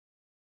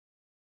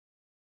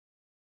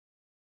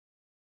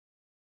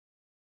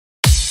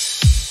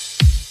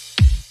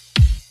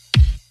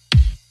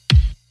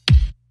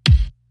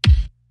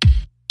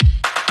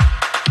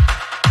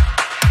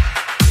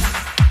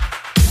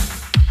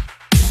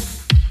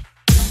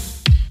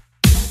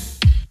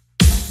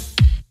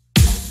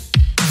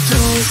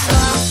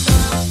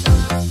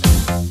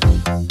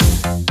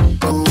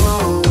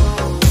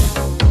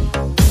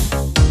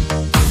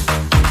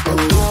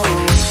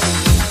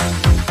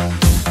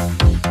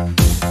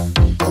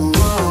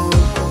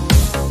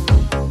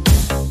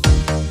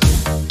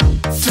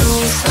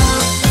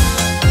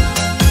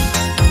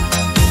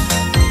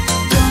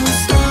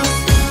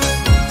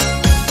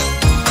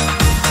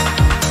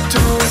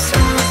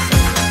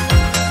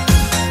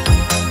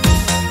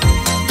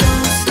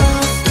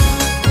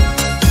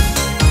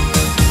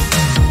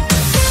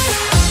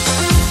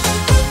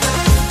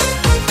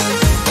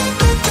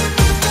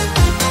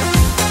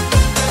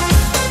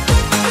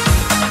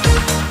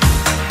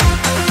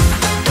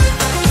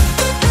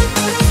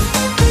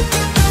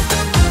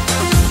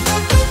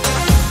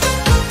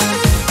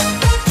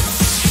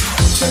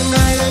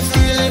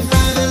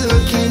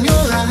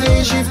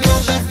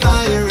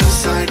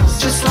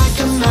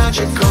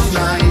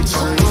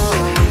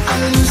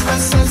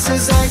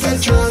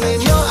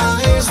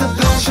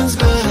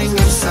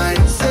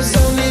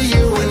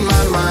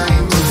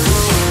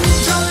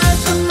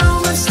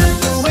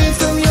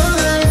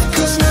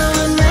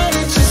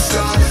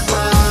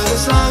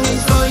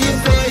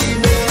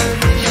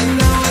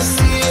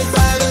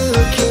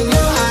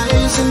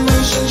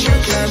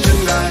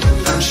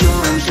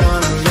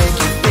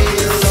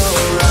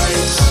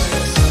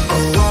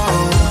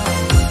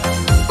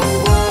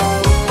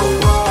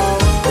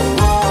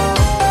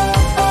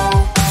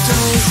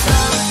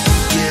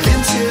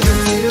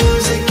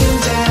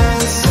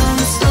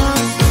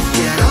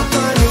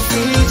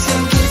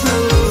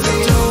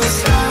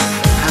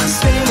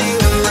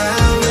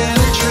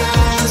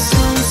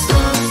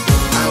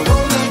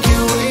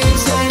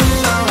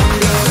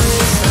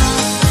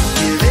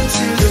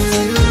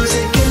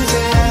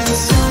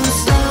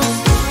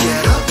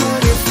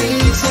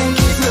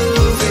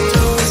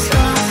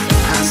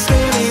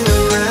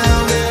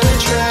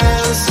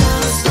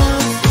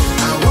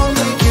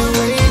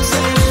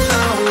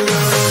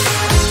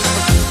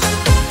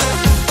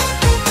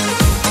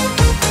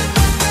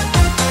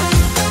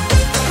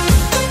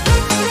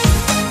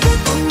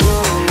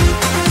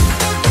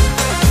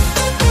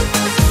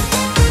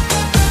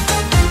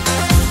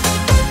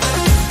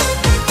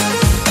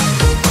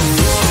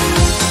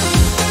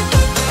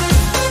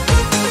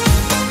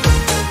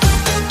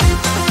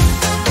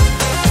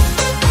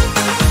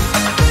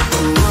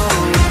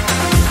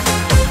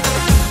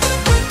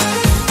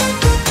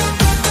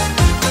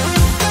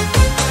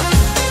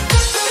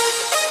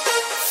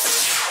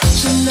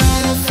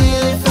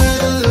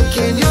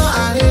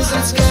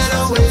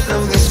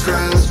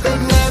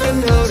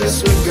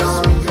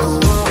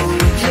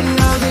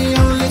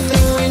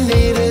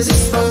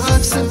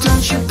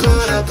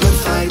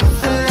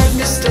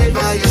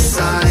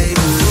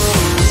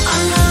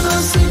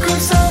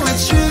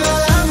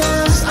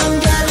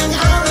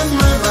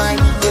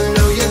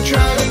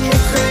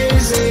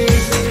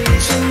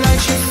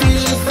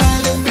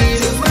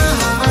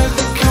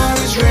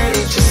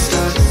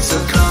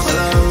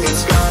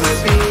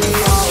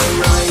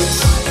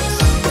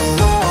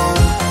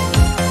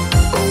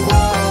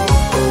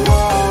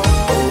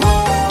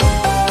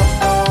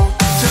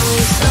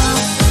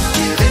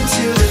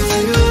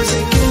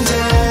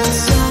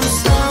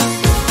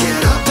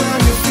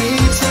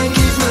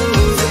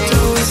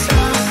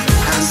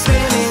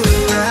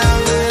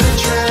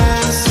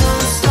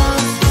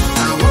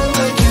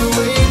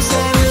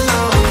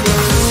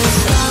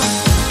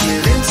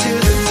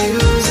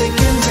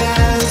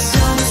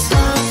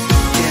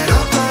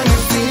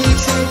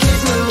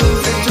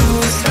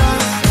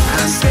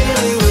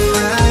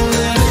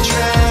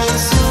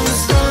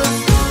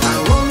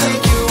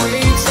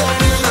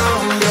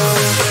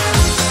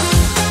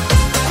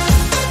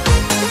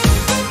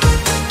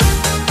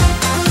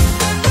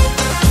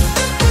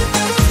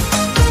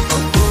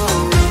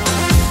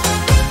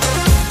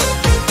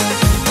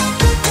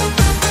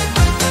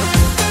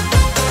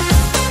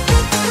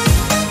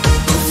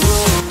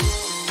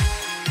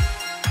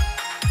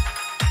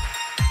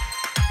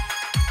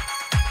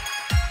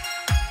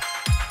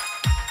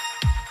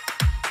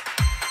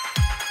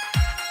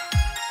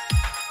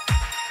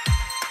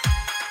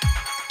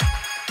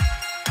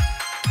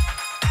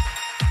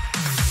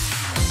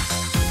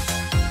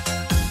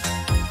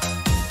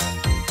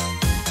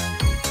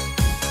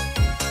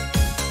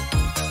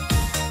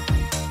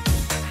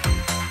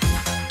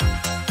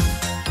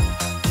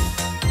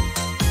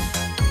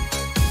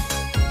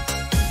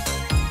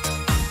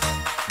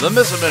The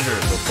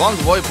Misadventures of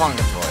Bongaboi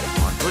Pangyatoy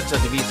on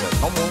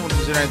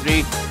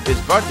Twitch.tv/HomeHomo2093 is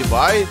brought to you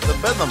by The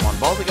Bedlam on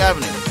Baltic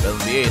Avenue,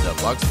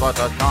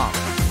 bedlamba.blogspot.com.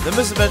 The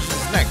Misadventures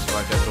is next,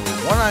 broadcast over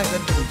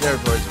 100 different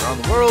territories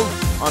around the world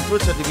on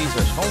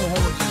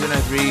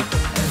Twitch.tv/HomeHomo2093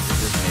 and its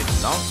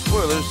designated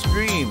non-spoiler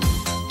stream.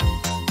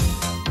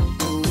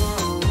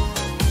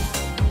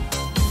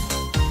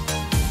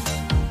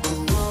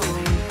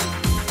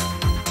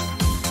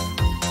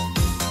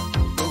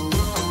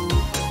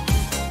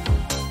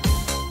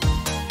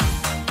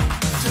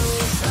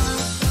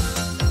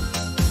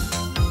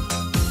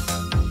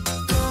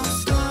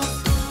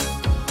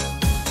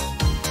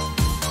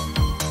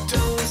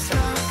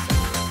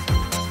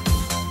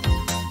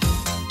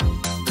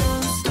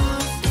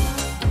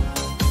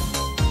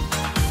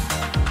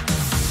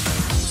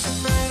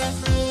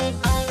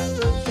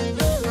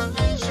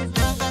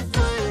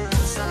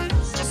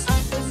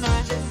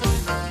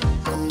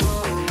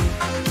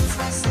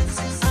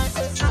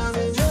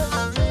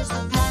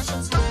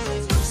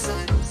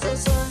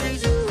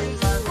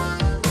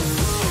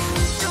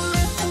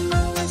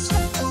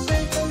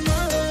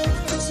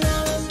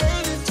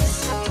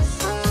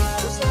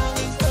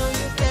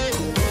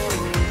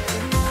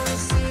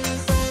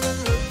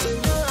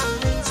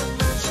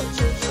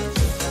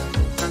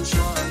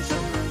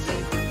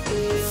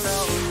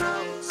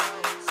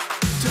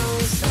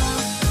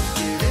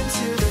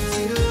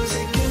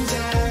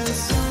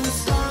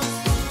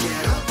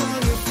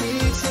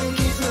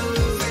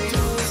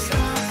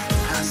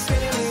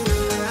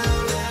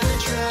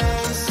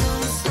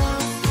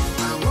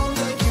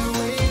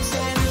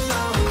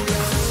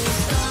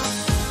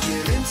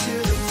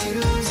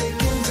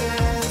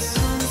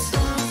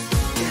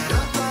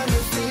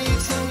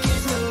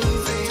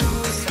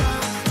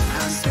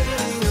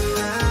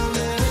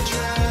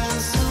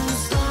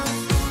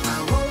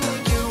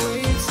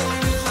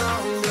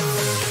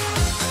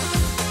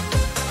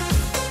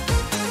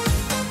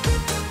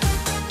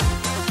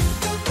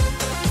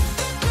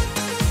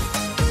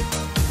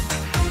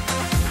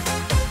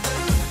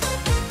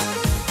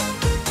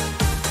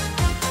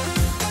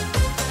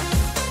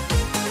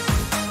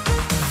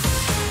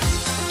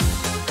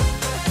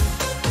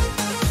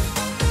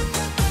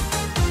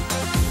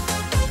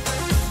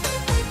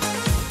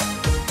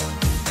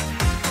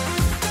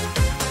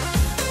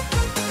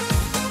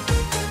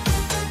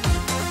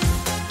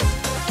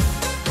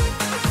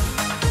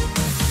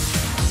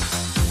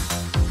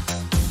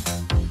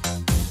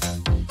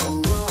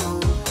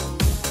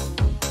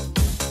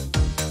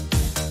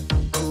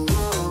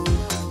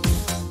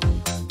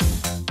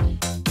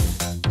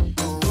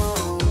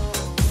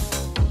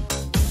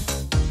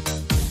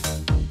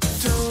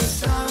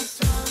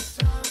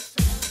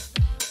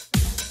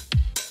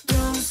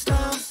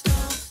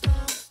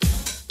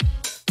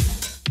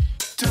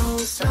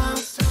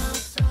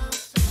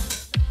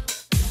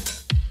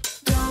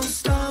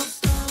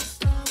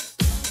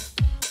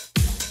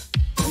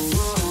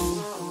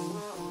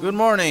 Good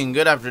morning,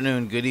 good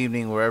afternoon, good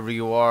evening, wherever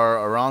you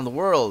are around the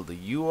world.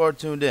 You are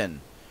tuned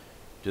in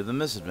to the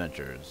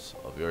misadventures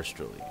of yours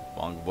truly,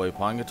 Bongaboi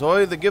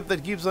Pangyatoy, the gift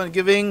that keeps on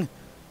giving,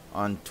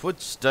 on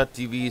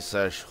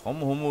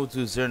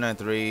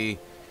Twitch.tv/HomoHomo2093,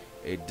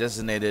 a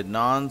designated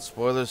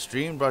non-spoiler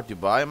stream brought to you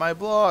by my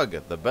blog,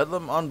 The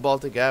Bedlam on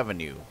Baltic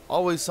Avenue.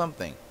 Always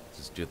something.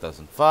 Since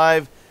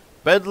 2005,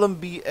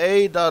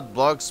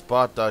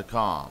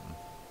 bedlamba.blogspot.com.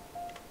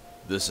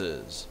 This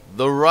is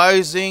The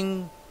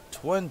Rising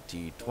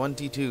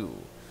 2022,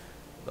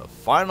 the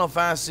Final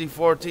Fantasy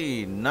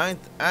XIV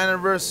 9th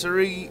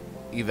anniversary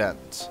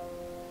event.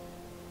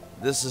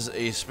 This is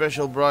a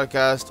special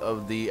broadcast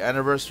of the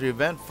anniversary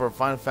event for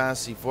Final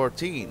Fantasy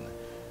XIV,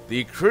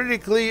 the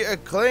critically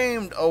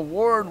acclaimed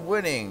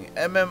award-winning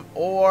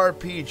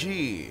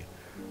MMORPG,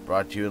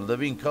 brought to you in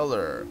living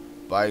color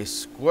by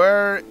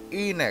Square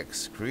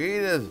Enix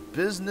Creative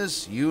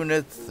Business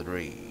Unit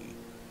 3.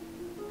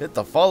 Hit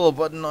the follow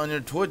button on your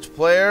Twitch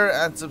player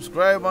and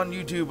subscribe on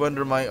YouTube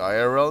under my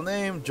IRL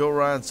name, Joe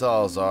Ryan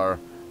Salazar,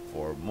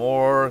 for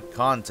more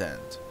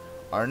content.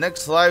 Our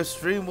next live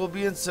stream will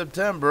be in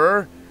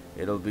September.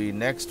 It'll be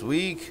next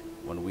week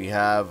when we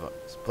have a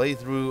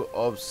playthrough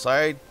of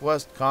side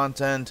quest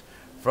content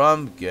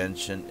from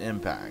Genshin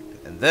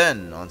Impact. And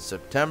then on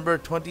September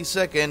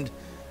 22nd,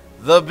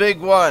 the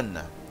big one,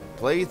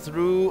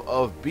 playthrough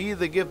of Be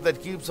the Gift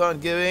That Keeps on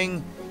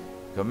Giving,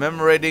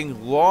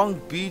 commemorating Long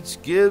Beach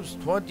Gives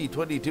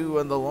 2022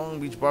 and the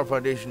Long Beach Bar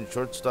Foundation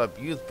Shortstop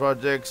Youth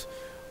Projects.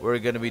 We're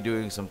going to be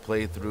doing some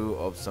playthrough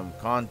of some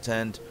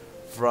content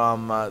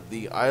from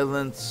the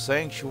Island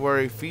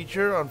Sanctuary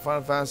feature on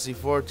Final Fantasy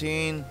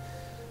XIV.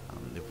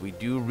 If we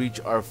do reach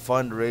our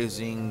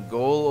fundraising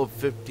goal of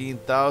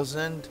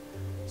 15,000,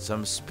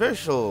 some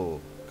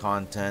special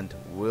content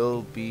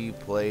will be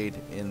played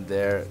in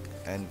there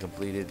and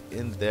completed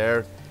in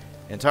their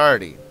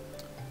entirety.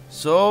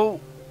 So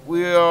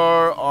we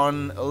are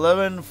on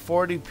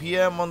 11:40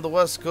 p.m. on the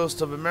west coast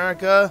of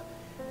America.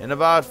 In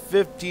about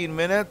 15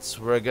 minutes,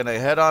 we're going to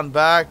head on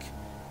back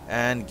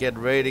and get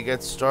ready to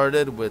get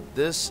started with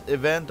this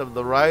event of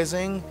the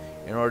Rising.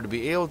 In order to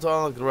be able to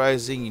unlock the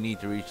Rising, you need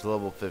to reach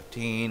level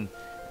 15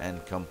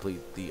 and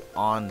complete the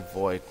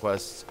envoy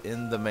quests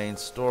in the main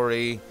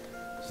story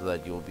so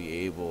that you'll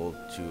be able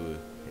to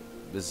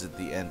visit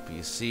the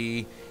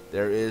NPC.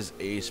 There is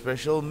a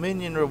special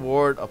minion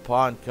reward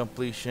upon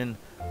completion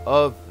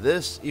of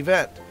this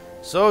event.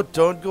 So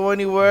don't go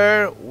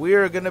anywhere.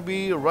 We're going to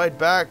be right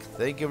back.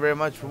 Thank you very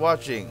much for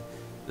watching.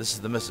 This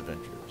is the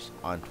Misadventures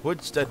on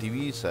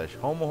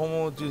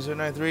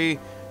twitch.tv/homohomo2093,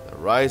 The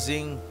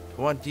Rising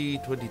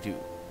 2022.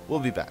 We'll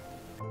be back.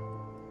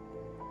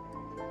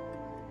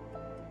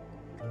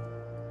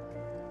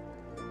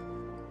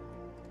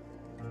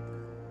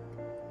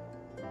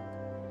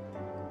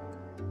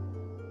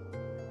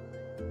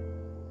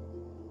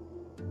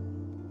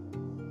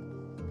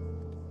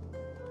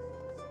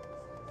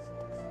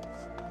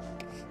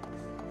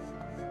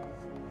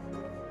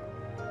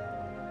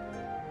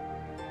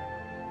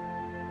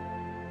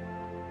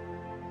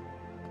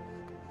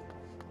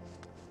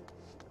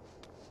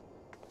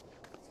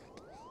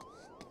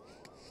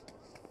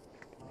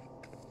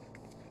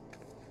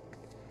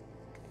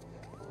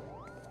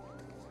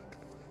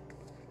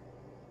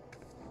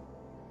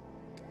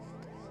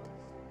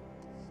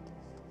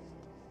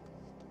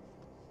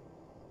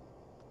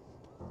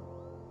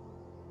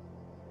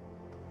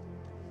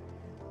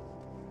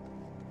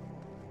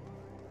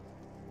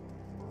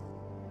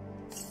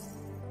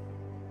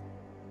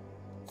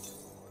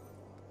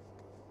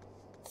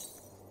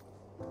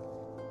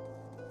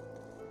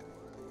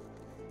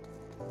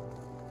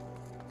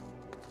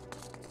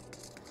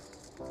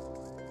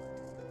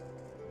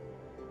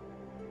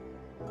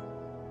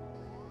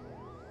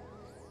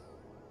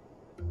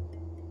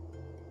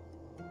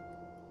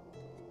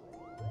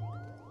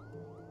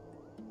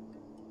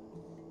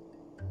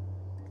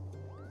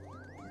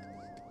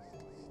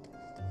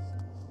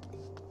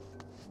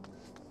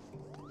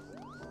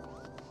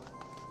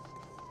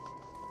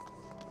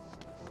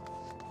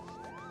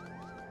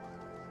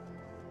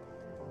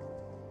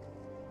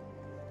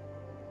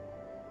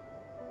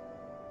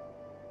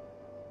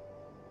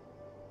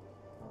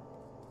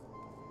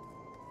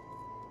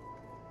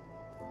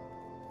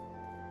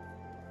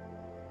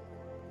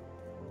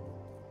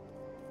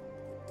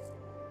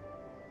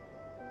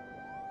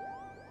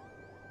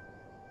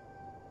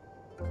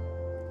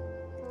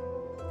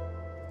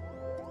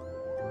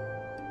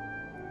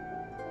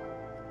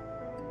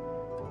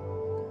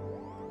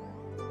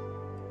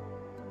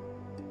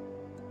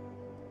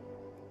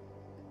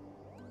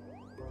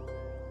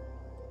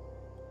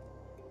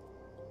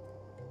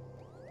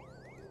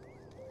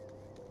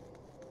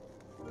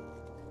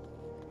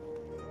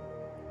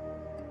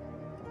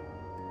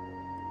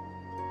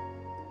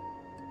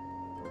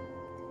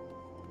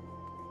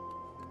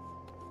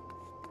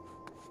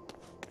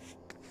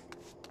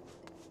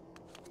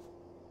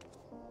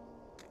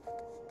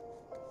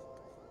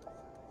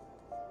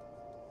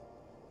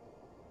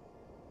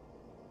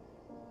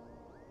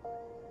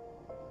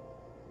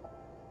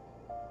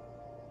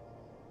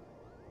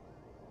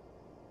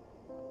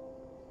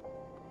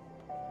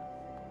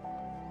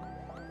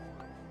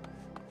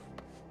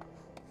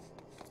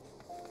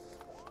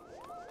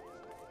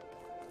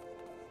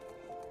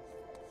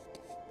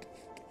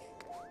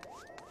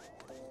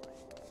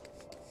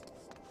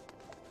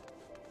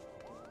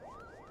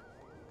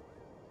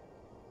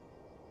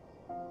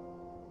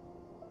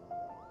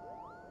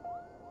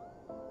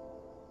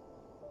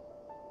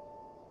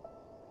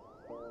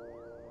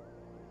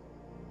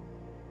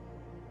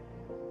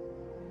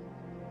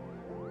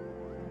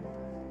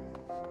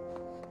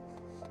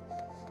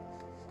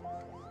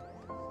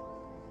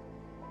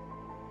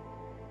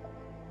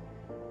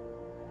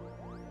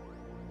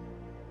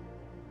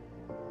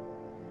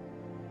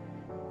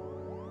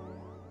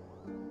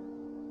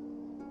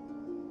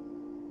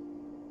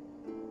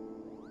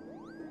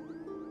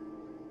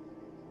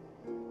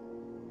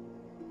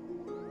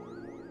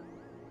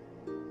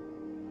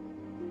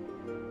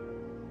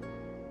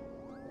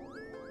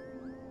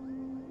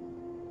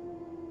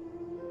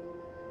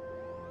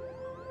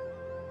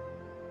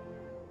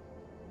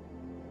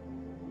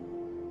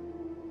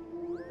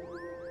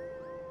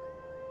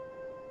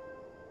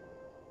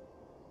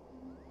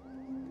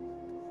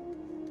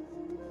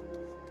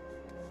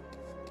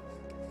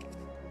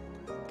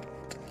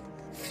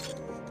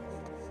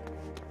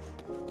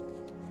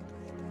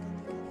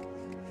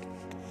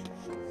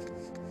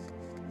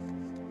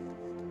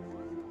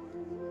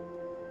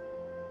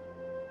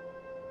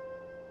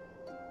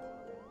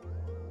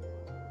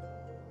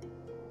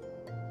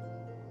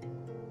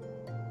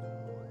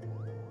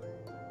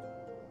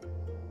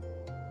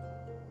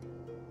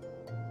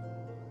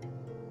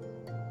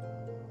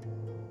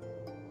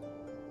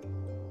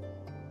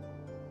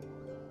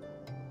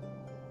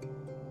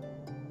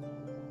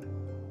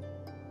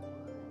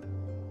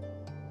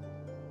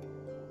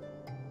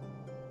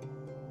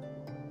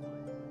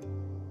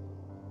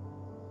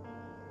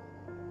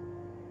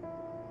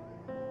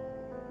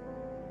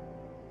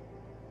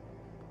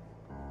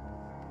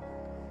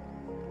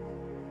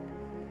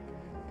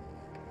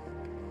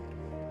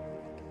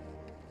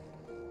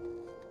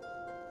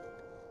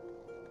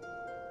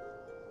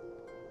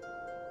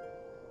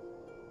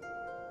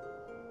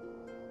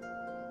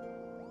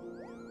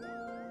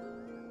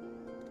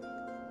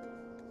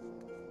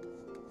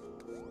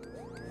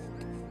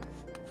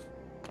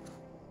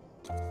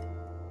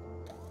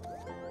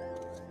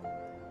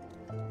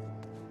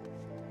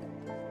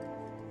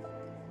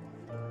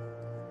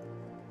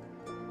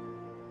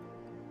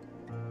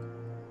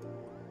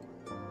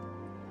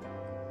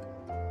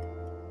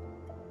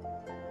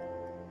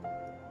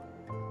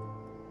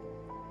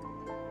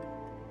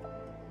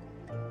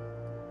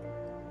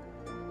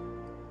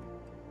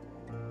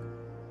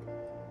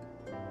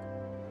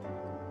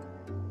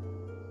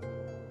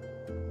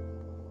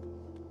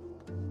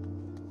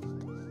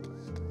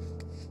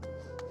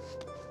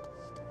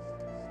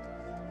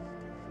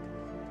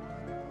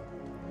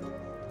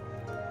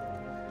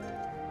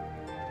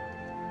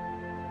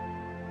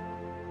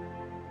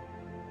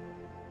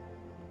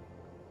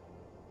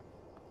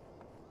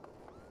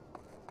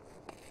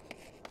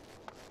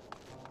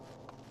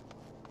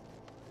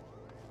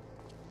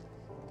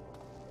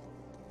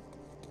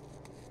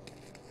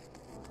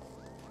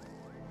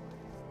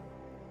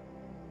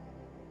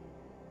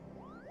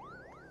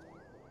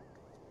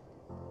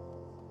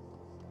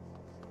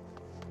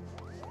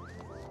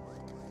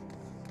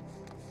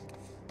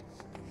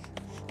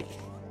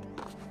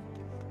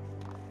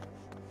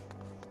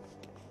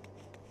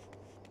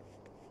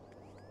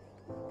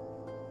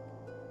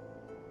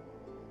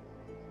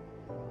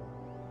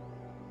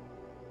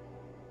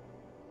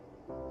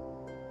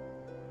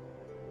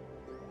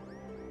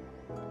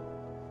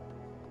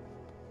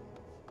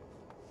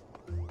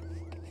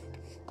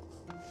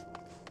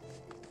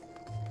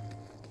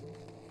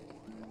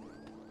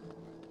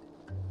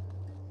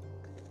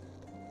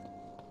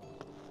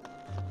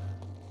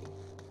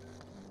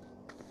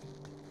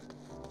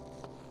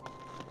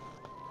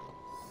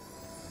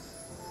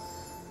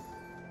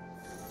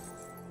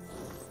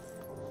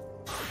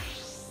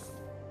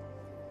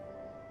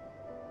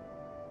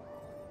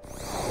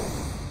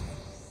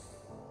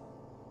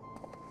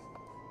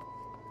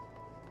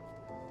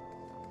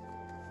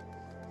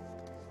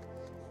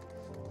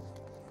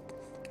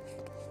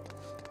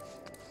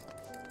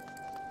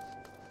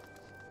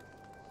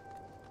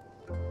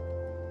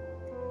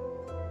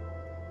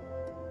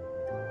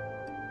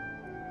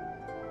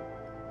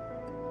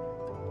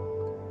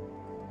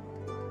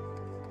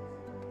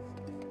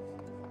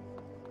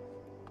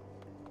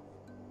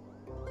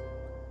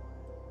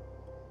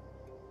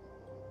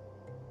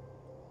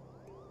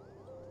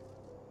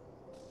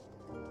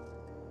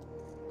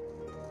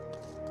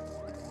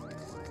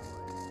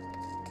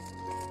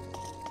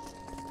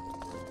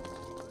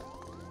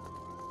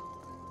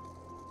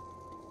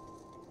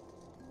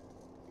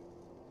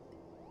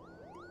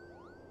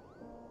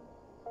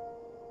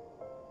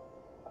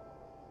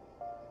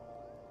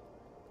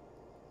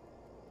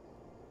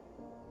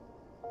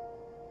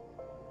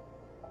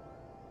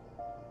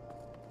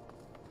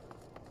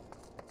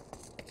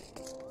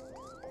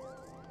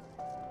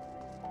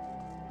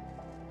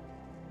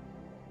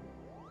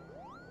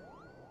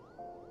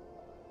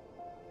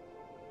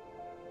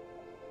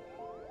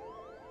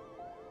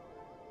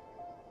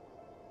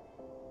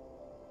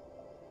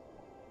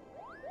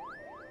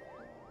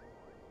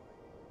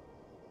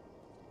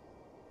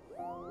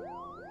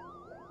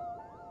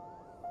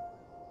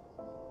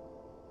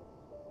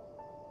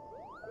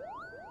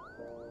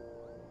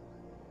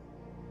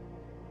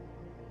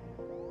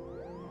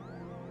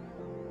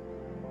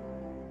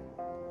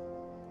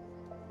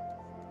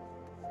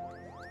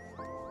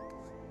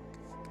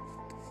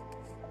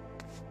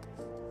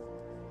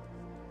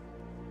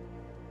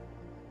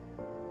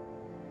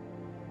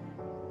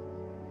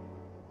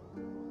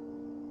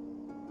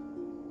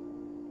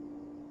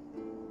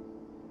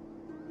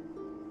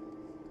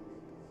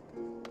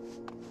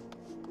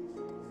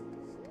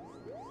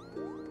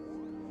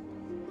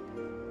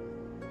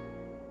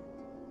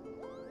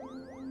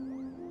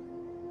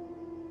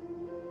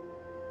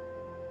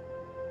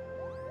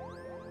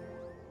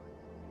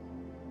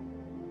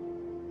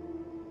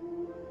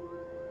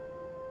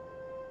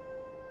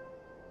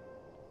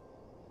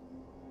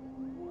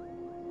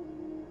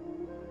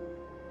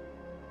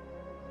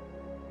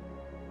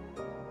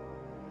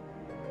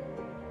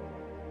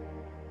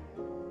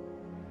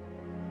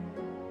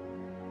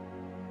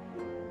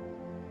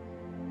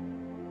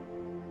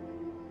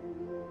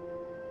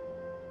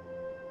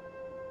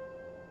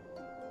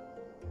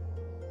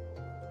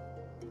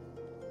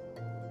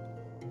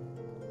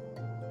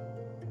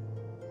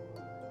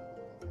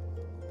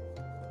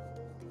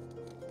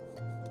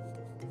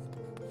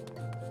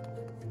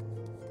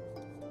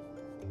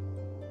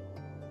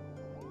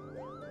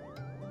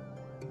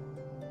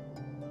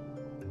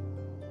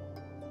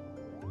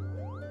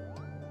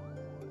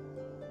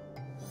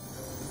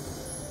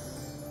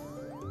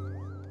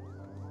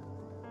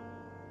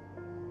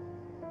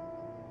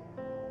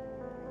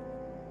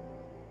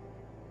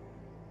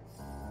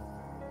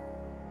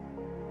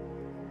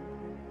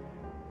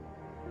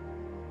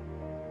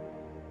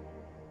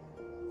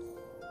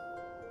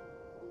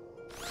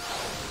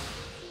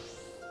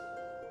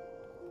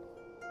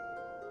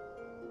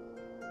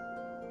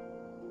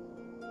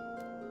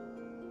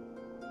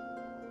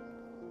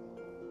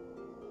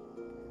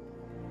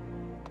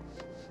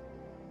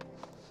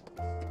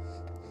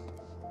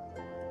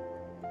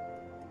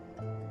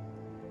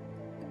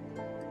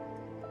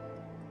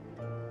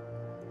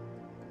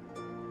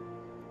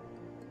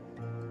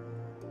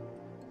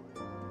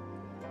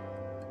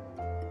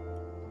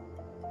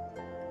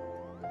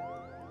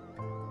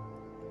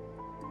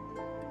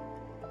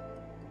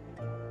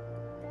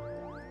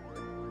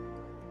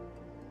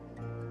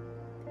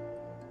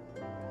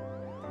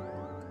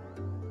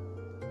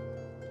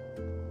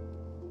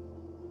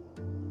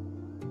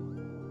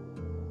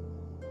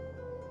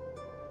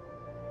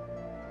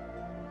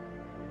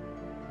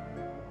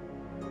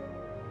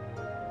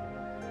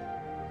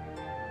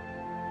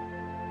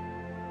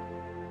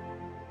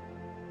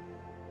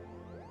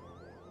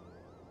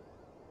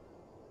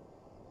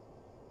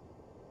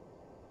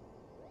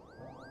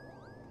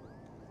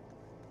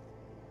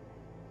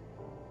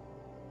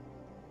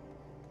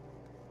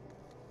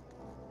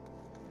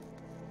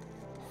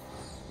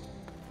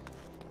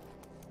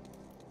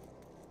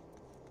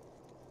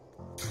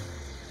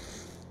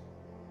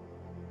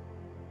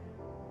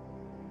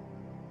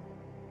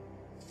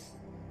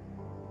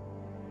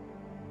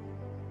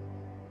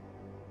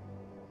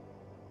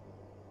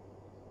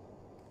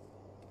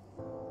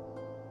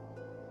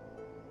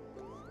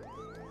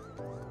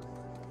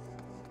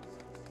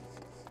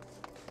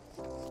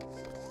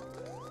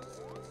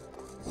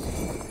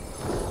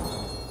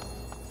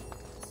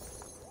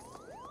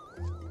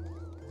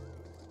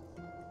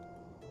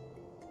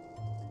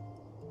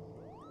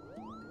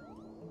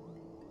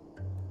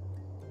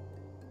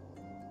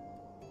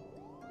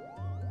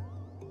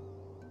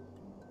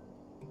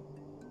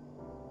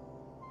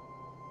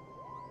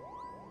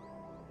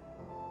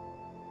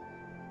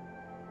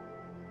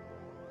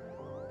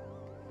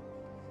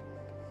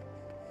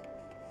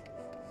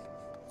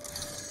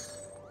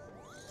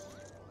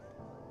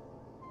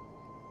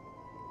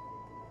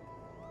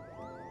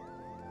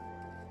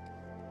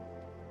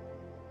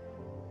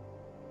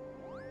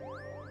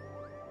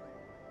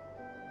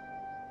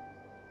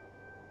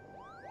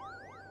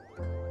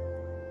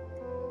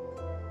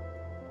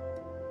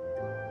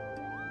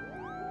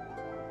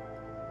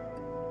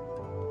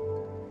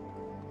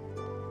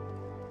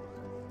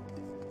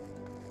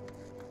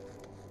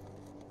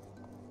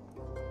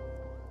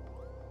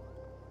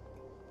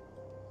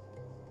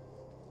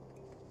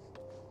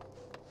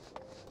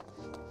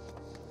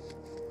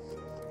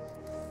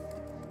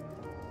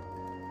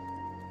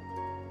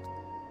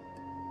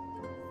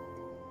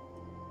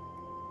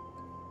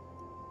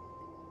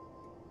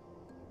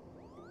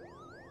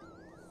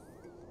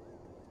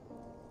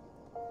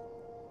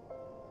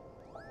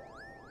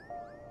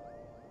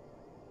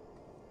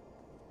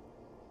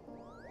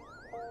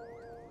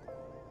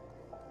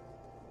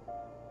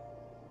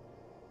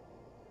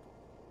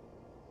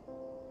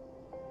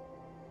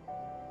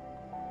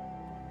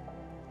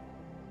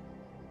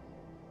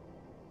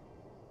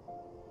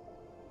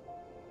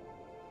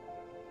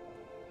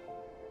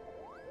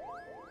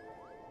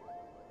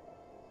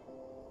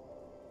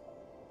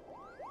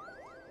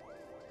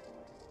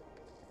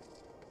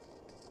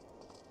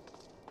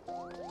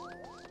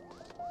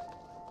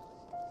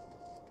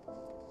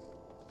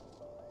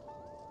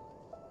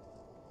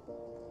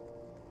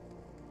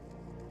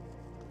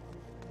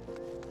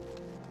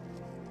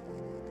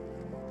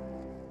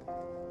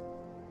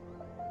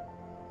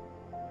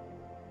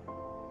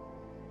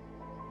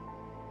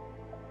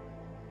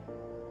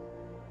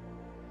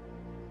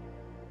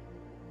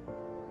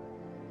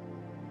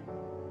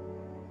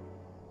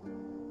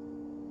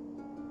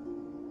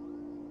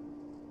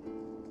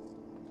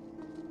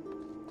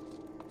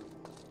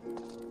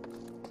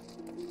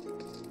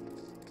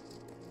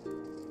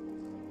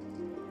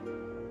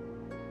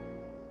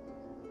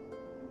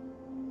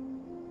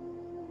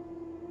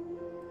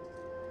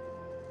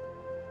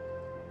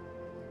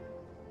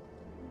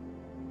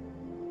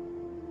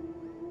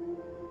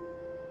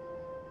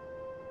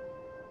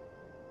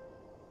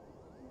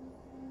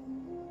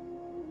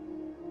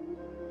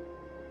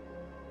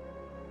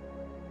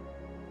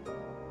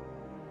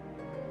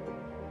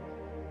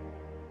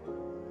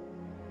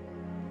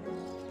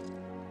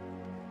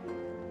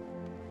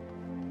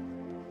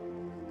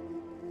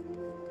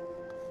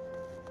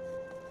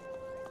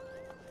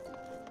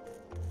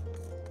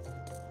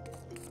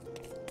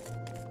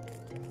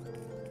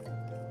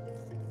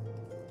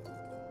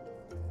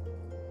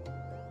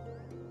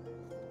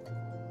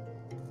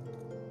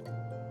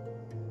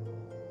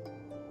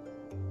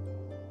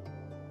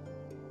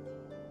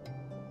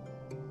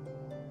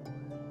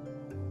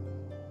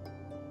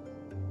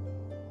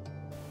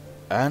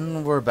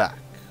 And we're back,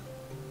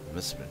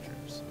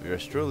 Misadventures. We are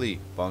truly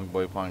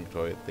Bongaboi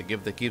Pangyatoy, the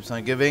gift that keeps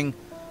on giving,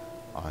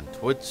 on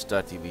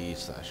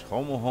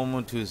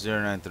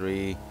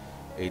twitch.tv/homohomo2093,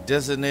 a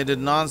designated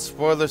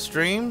non-spoiler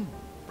stream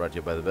brought to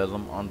you by the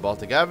Bedlam on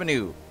Baltic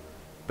Avenue,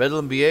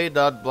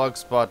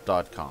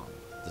 bedlamba.blogspot.com.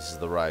 This is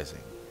the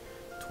Rising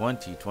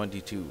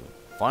 2022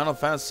 Final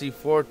Fantasy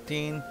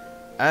XIV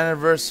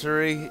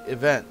anniversary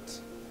event,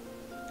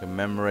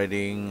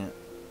 commemorating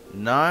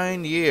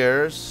 9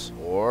 years,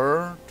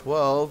 or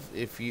 12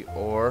 if you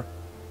also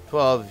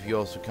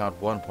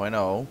count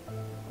 1.0,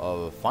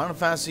 of Final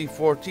Fantasy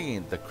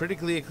XIV, the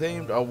critically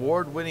acclaimed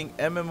award-winning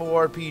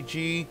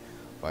MMORPG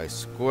by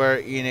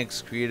Square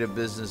Enix Creative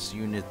Business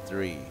Unit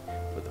 3,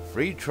 with a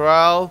free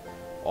trial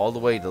all the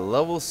way to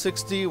level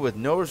 60 with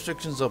no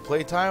restrictions of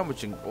playtime,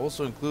 which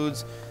also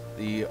includes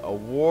the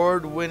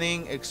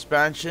award-winning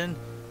expansion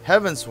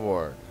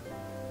HEAVENSWARD.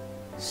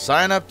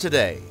 Sign up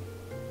today.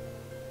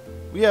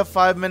 We have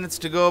 5 minutes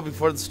to go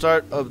before the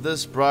start of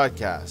this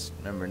broadcast.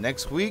 Remember,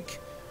 next week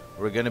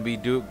we're going to be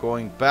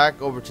going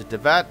back over to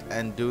Teyvat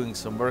and doing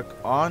some work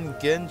on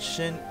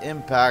Genshin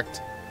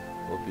Impact.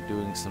 We'll be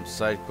doing some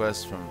side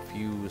quests from a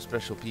few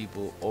special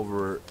people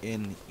over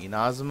in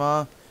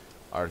Inazuma.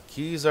 Our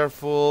keys are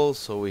full,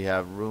 so we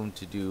have room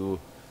to do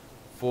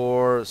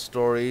 4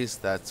 stories.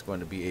 That's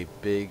going to be a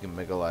big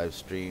mega live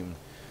stream.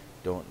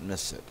 Don't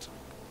miss it.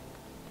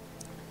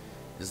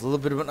 There's a little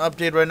bit of an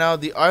update right now.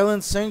 The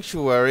Island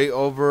Sanctuary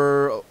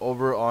over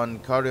on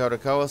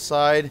Karyarakawa's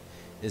side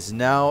is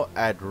now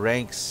at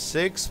rank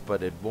 6,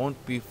 but it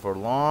won't be for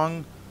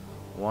long.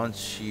 Once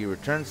she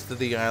returns to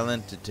the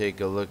island to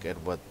take a look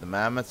at what the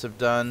mammoths have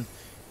done,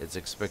 it's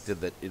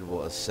expected that it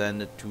will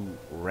ascend to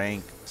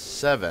rank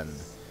 7.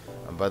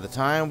 And by the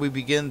time we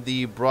begin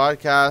the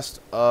broadcast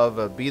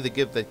of Be the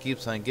Gift That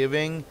Keeps on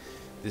Giving,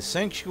 the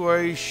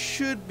Sanctuary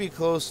should be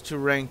close to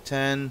rank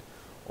 10,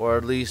 or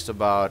at least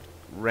about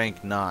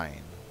rank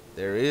 9.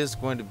 There is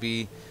going to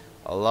be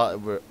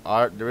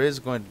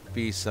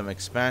some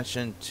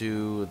expansion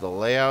to the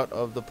layout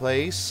of the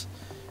place,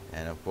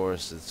 and of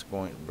course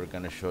we're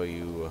going to show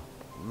you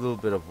a little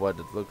bit of what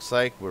it looks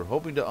like. We're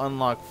hoping to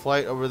unlock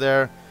flight over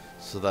there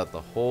so that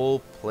the whole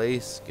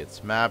place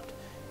gets mapped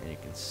and you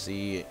can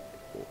see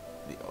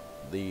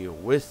the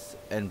width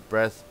and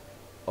breadth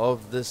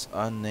of this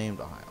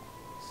unnamed isle.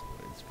 So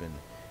it's been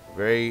a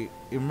very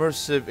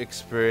immersive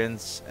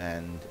experience,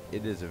 and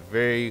it is a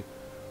very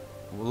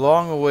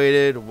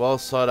long-awaited,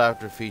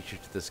 well-sought-after feature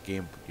to this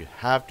game, but you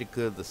have to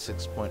clear the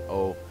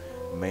 6.0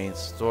 main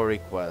story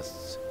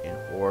quests in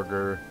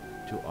order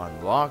to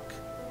unlock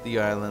the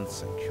Island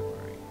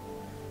Sanctuary.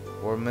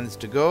 4 minutes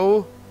to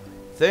go.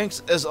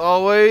 Thanks, as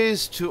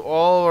always, to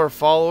all our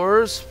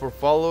followers for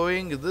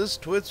following this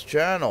Twitch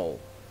channel,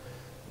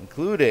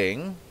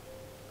 including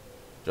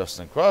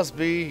Justin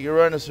Crosby,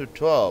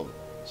 Uranus12,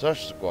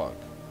 Sash Squawk,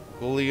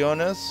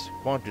 Gulionis,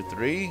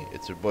 Quantu3,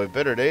 It's Your Boy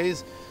Better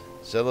Days,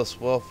 Zealous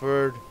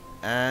Welford,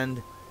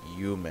 and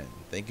Human.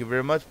 Thank you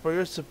very much for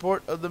your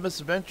support of the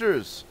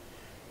Misadventures.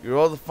 You're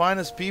all the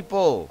finest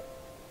people.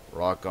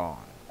 Rock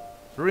on.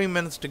 3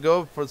 minutes to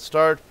go before the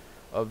start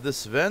of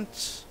this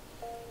event.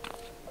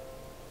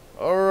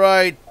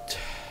 Alright,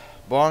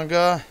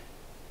 Bonga.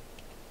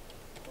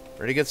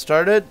 Ready to get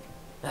started?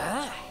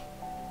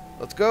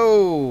 Let's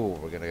go.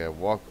 We're going to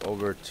walk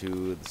over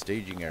to the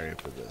staging area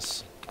for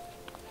this.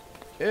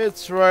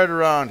 It's right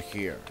around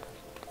here.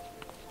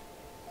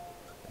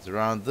 It's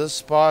around this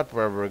spot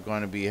where we're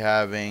going to be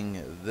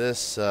having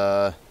this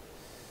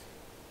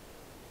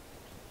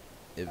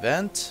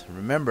event.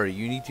 Remember,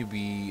 you need to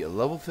be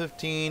level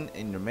 15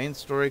 in your main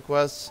story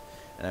quests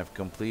and have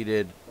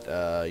completed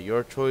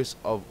your choice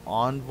of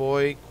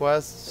envoy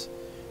quests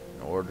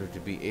in order to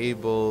be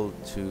able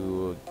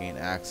to gain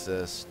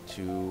access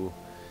to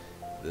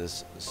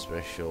this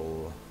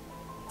special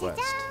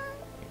quest.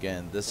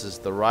 Again, this is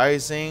the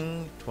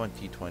Rising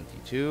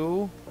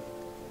 2022.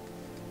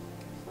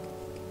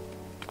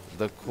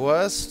 The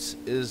quest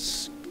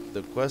is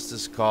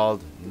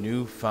called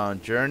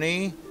Newfound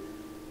Journey.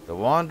 The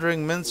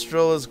Wandering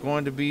Minstrel is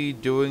going to be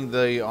doing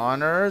the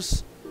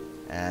honors,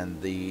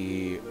 and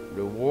the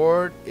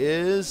reward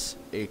is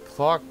a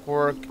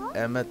Clockwork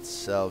Emmet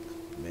Selk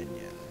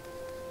minion.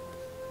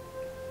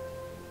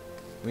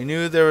 We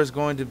knew there was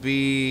going to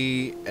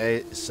be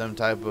some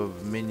type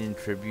of minion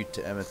tribute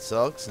to Emmet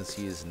Selk, since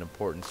he is an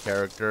important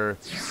character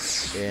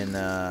in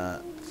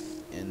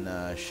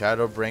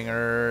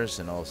Shadowbringers,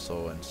 and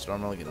also in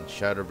STORMBLOOD and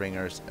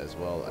Shadowbringers, as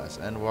well as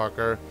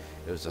ENDWALKER.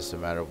 It was just a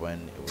matter of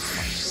when it was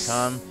going to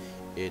come.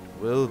 It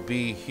will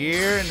be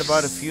here in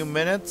about a few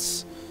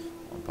minutes.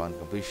 Upon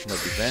completion of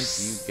the event,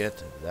 you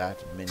get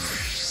that minion.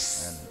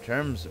 And in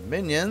terms of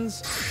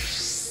minions,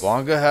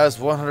 Bonga has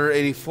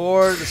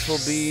 184. This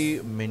will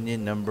be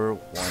minion number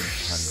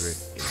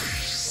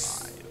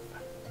 185.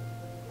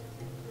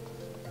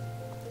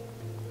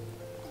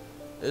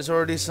 There's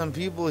already some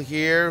people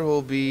here who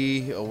will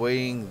be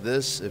awaiting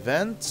this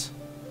event.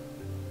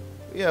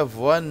 We have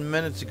 1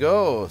 minute to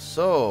go,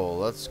 so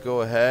let's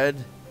go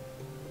ahead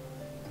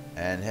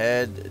and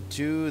head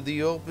to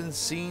the open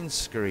scene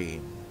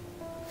screen.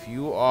 If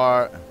you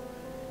are...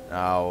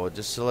 Now,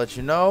 just to let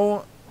you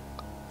know,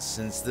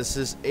 since this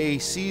is a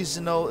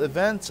seasonal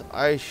event,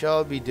 I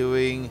shall be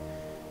doing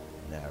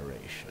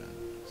narration.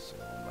 So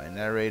my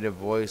narrative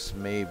voice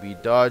may be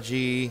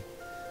dodgy,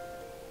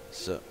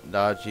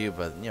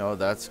 but you know,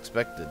 that's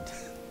expected.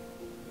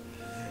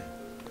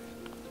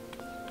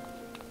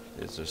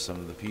 These are some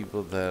of the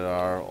people that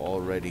are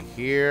already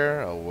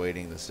here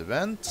awaiting this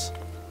event.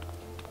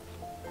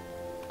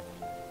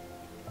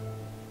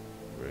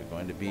 We're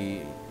going to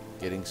be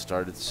getting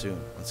started soon.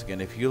 Once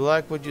again, if you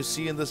like what you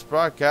see in this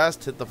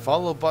broadcast, hit the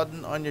follow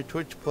button on your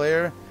Twitch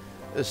player.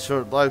 This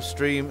short live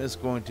stream is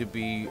going to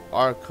be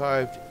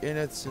archived in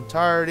its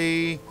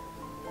entirety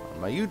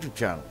on my YouTube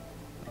channel.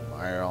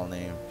 My real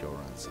name, Joe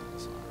Ransom.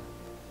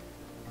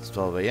 It's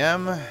 12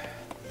 a.m. The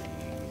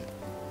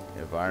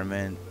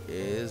environment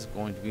is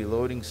going to be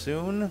loading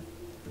soon.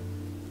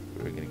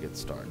 We're going to get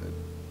started.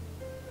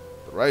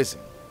 The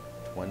Rising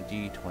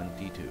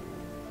 2022.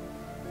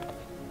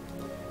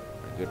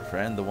 My good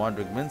friend, the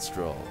Wandering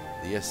Minstrel,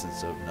 the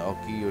essence of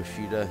Naoki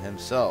Yoshida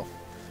himself,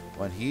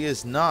 when he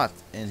is not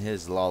in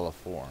his Lala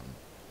form.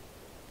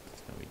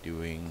 He's going to be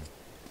doing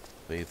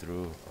a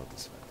playthrough of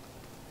this event.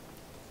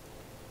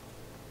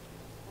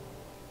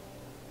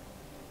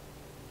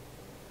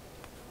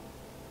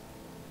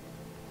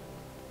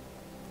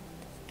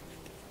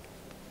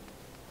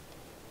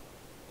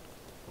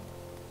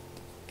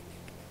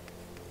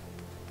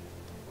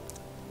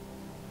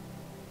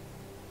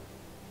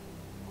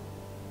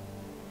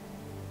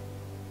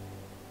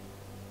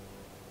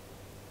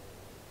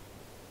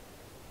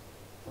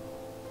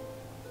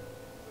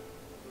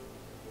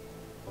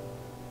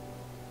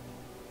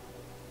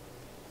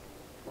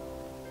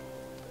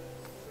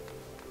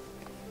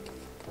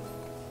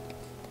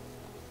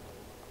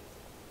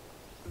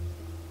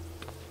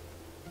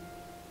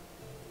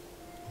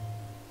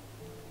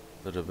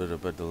 Little bit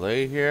of a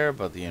delay here,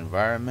 but the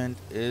environment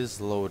is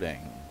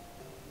loading.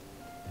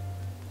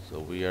 So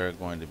we are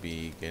going to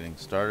be getting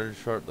started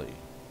shortly.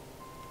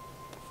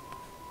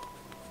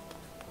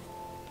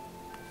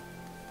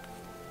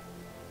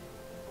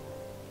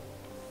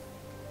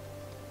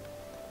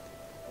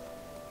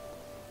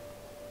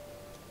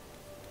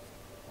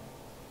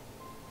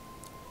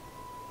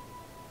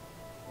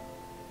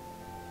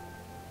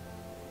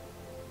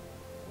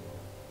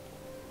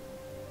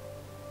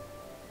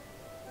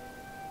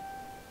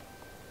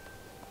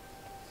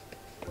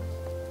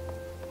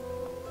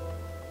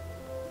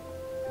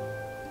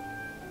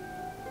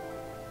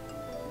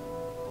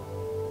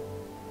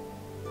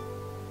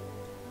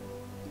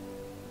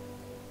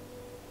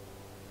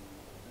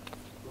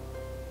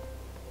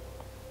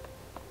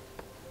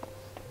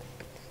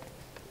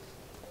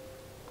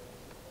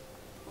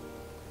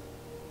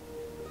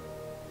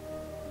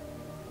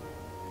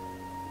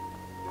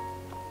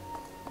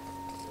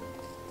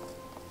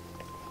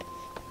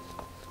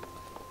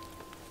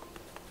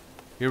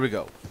 Here we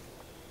go.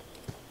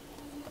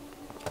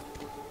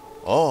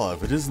 Ah,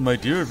 if it isn't my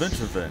dear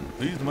adventure friend,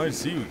 pleased might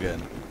see you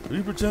again. Will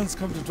you perchance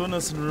come to join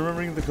us in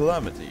remembering the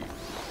calamity?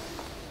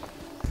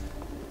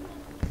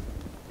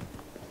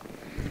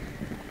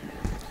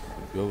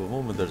 If you have a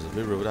moment, there's a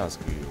favor I would ask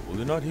of you. Will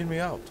you not hear me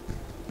out?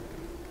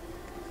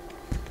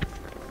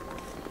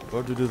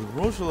 According to the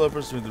promotional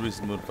efforts during the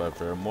recent Moonfire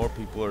Fair, more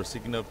people are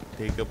seeking to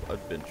take up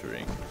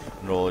adventuring.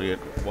 And all yet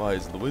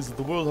wise in the ways of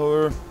the world,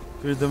 however,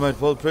 feared they might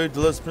fall prey to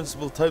less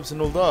principled types in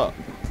Olda.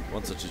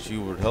 One such as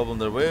you would help on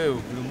their way,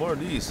 would feel more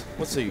at ease.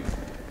 What say you?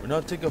 Would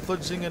not take a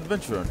fledgling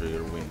adventurer under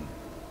your wing?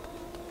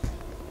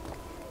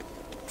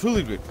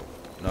 Truly grateful.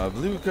 Now I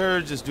believe your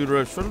carriage is due to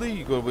arrive shortly.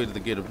 You go away to the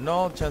Gate of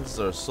Null. Chances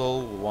are a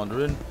soul will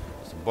wander in,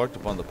 just embarked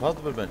upon the path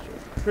of adventure.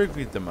 Pray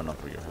greet them and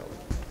offer your help.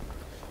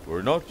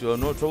 Were not, you'll have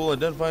no trouble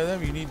identifying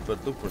them. You need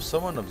but look for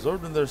someone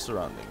absorbed in their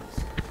surroundings.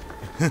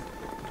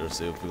 Dare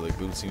say you'll feel like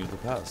glimpsing into the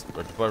past,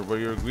 but the part where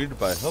you're greeted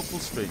by a helpful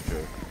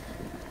stranger.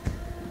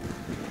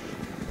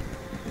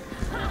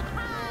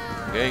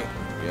 Okay,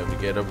 we have to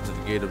get up to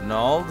the Gate of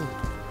Nald.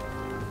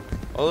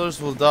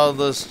 Others will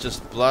doubtless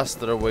just blast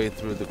their way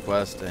through the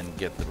quest and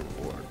get the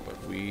reward.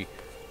 But we,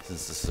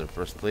 since this is our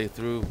first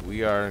playthrough,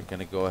 we are going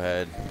to go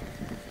ahead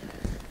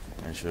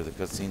and ensure the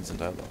cutscenes and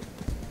dialogue.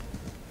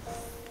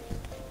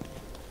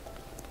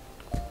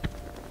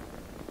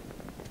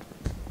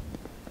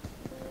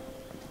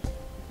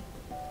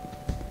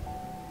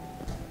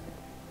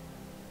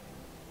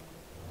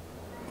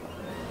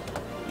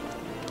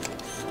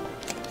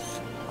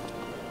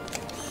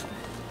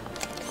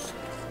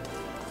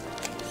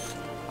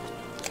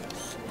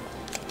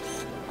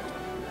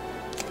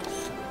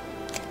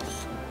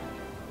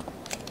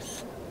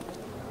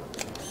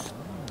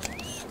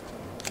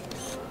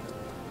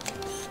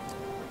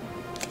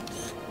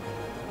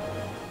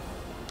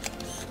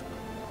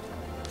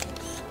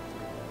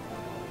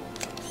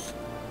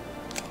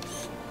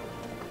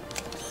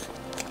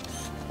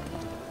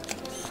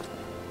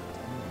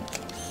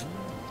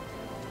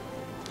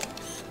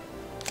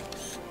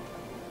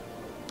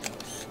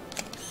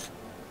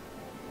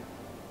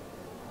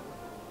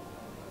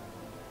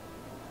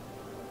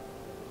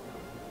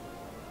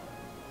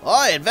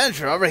 Oi,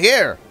 adventure, over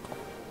here!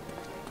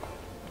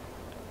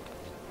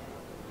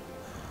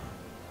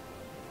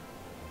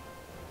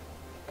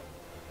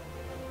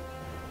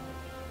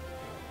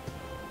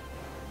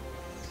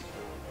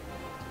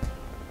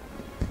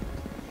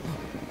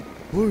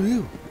 Who are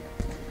you?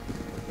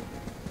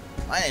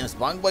 My name is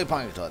Bongaboi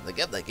Pangyatoy, the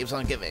gift that keeps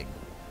on giving.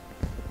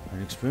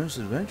 An experienced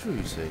adventurer,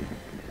 you say?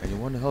 And you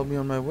want to help me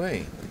on my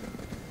way?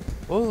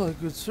 Well, I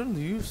could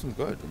certainly use some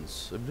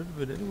guidance. I've never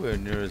been anywhere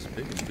near as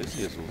big and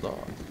busy as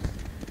Uldar.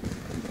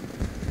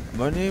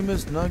 My name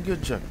is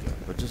Pangyatoy,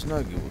 but just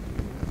Nagi will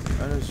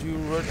do. And as you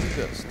rightly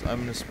guessed,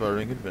 I'm an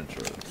aspiring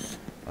adventurer.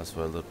 That's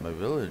why I left my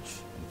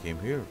village and came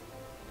here.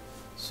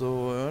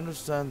 So I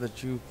understand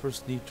that you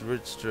first need to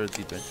register at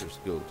the Adventurers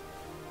Guild.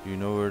 Do you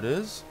know where it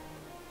is?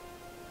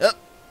 Yep.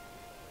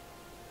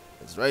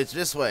 It's right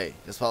this way.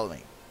 Just follow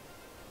me.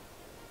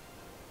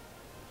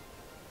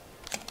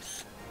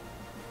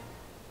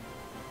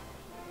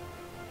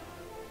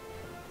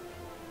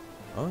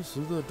 Oh, it's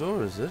through the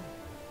door, is it?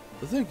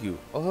 Well, thank you.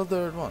 I'll head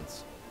there at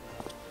once.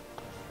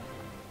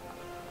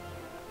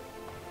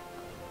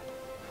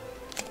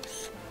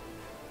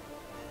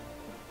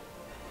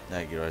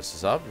 Nagi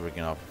rises up, we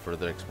can offer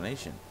further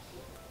explanation.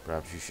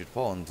 Perhaps you should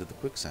fall into the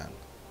quicksand.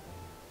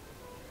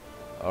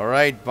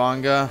 Alright,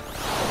 Bonga.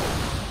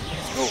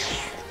 Let's go.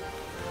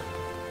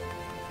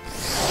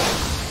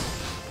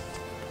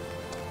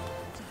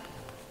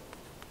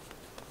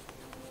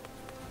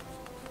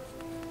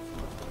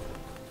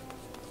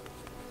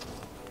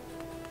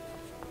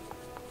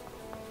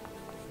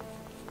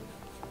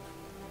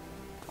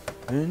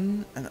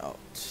 In and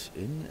out.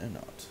 In and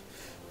out.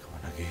 Come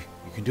on, Nagi.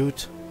 You can do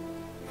it.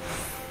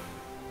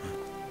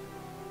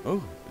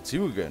 Oh, it's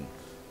you again.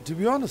 To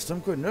be honest, I'm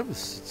quite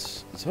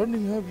nervous. It's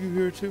heartening to have you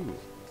here too.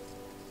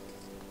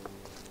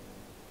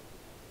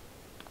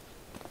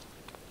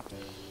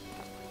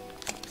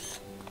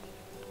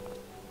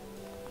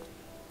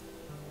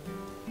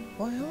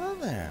 Why, hello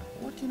there.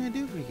 What can I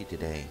do for you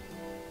today?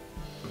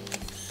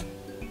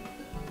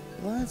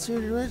 Lad's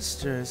here to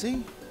register, is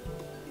he?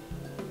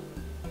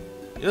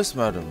 Yes,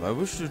 madam. I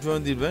wish to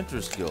join the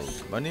Adventurers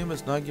Guild. My name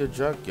is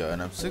Pangyatoy,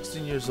 and I'm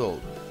 16 years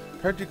old.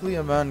 Practically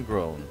a man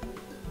grown.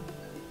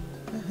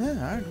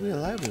 Aren't we a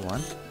lively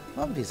one?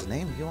 Nobody's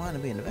name. If you want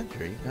to be an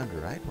adventurer, you come to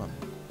the right one.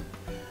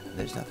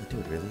 There's nothing to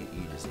it, really.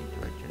 You just need to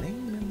write your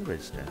name in the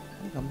register.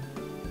 Come.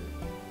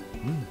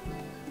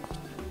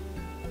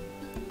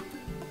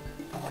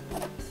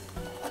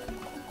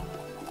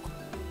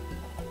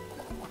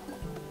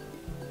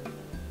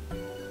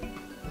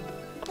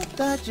 With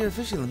that, you're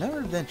officially a member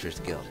of Adventurers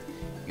Guild.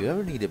 If you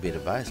ever need a bit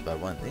of advice about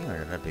one thing or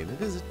another, pay me a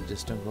visit.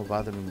 Just don't go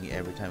bothering me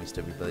every time you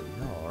stub your bloody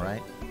toe,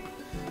 alright?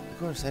 Of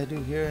course, I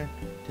do hear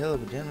tell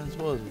of a gentleman's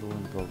woes with a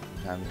woman from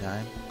time to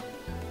time.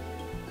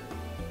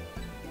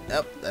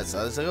 Yep, that's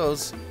how this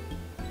goes.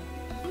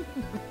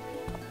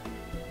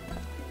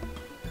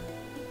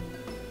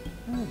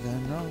 Oh,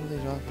 then normally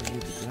they'd offer you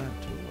the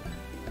grand tour.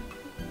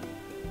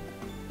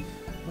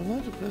 Well,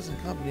 like a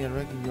present company, I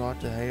reckon you ought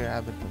to hire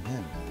Abbott from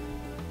him.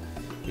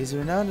 He's a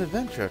renowned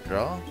adventurer, after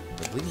all.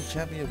 The bleeding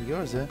champion of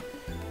Yorza.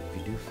 If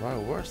you do far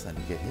worse than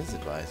to get his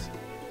advice.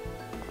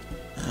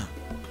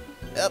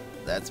 Yep,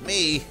 that's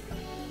me.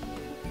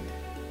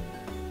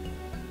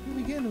 To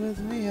begin with,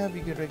 maybe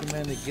you could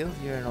recommend a guild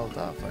here in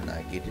Uldar for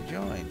Nagi to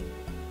join.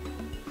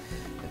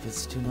 If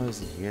it's too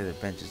noisy here, the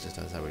bench is just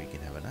outside where you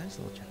can have a nice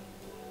little chat.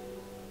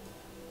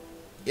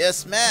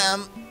 Yes,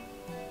 ma'am.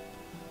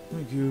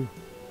 Thank you.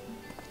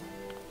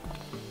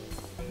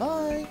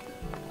 Bye.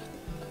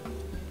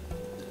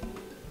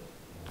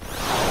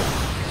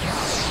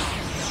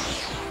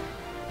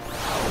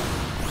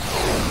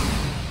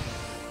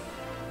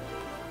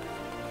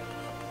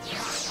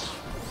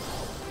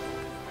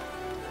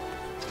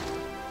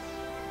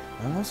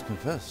 I must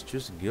confess,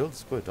 choosing guilds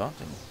is quite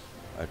daunting.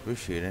 I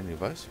appreciate any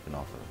advice you can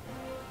offer.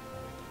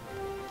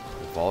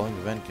 The following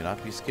event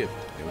cannot be skipped.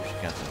 I wish to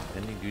cancel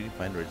pending duty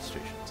find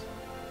registrations.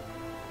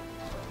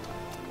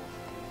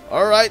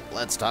 Alright,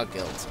 let's talk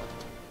guilds.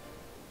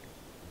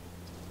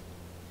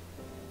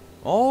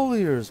 All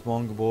ears,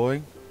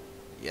 Bongaboi.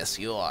 Yes,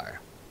 you are.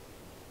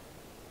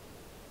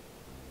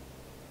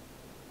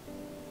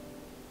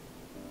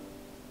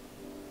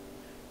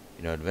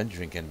 You know,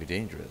 adventuring can be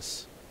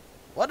dangerous.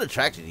 What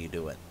attracted you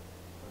to it?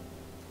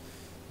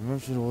 The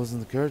merchant who was in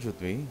the carriage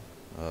with me,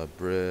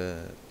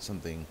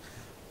 something,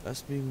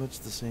 asked me much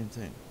the same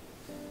thing.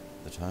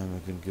 At the time, I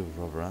couldn't give a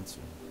proper answer.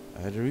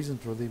 I had a reason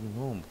for leaving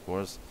home, of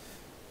course,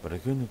 but I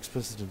couldn't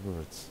express it in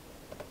words.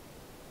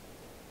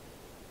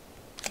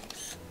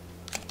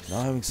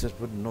 Now, having set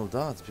foot in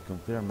Uldar, it's become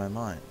clear in my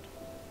mind.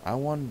 I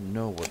wanted to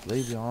know what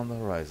lay beyond the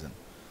horizon.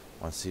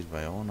 I want to see it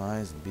with my own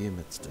eyes and be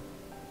amidst it.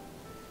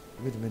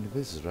 You've been to many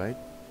places, right?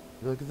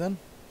 You like it then?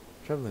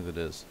 Traveling, that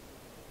is.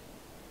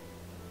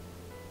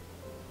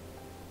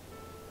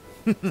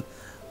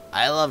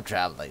 I love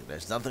traveling.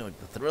 There's nothing like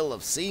the thrill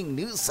of seeing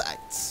new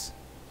sights.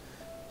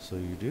 So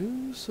you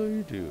do, so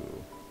you do.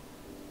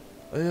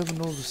 I have an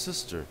older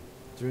sister.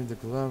 During the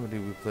calamity,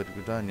 we fled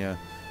Gridania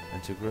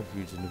and took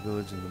refuge in a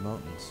village in the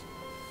mountains.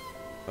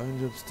 I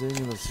ended up staying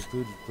in a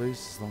secluded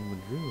place as long as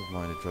a dream of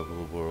mine to travel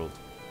the world.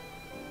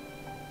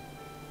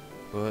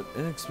 But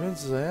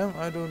inexperienced as I am,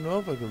 I don't know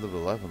if I can live a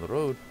life on the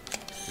road.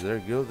 Is there a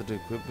guild that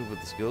equip me with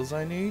the skills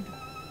I need?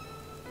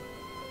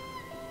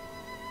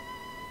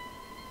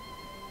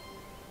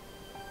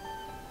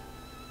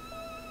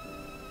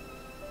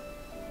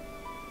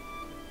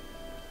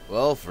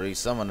 Well, for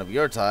someone of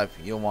your type,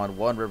 you'll want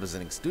one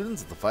representing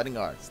students of the fighting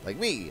arts, like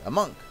me, a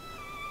monk.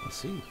 I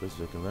see. First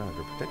I can learn how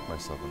to protect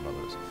myself and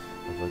others.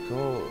 If I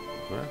recall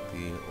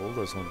correctly,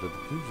 oldest one did the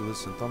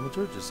pugilist and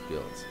thaumaturgist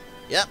skills.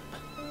 Yep.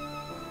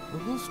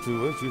 Well, that's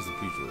true. I choose the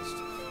pugilist.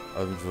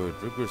 I've enjoyed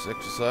rigorous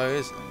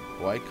exercise and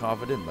quite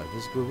confident in my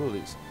physical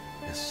abilities.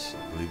 Yes,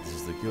 I believe this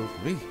is the guild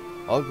for me.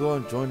 I'll go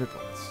and join it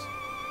once.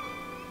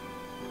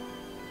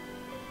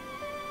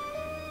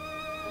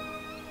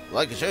 Well,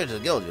 I can show you to the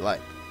guild you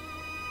like.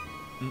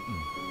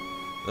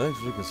 Thanks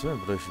for your concern,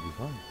 but I should be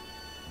fine.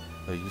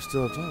 You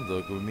still have time,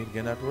 though. Can we meet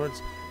again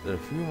afterwards? There are a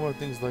few more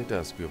things I'd like to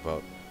ask you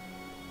about.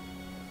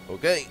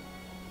 Okay.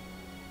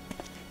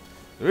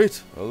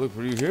 Great. I'll look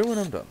for you here when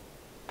I'm done.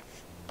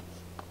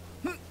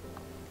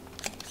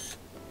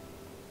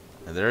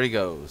 And there he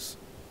goes.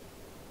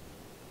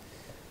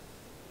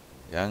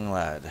 Young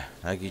lad,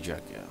 Nagi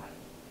Jakyo.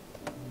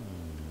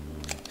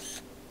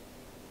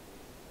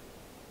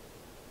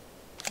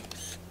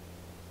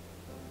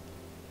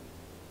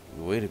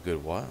 You wait a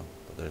good while,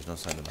 but there's no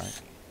sign of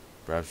Nagi.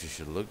 Perhaps you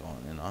should look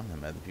on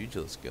him at the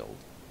Pugilist Guild.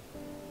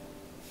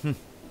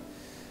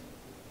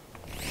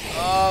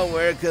 Oh,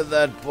 where could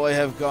that boy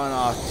have gone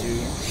off to?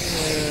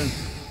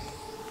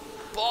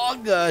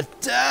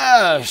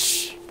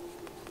 Bongaboi!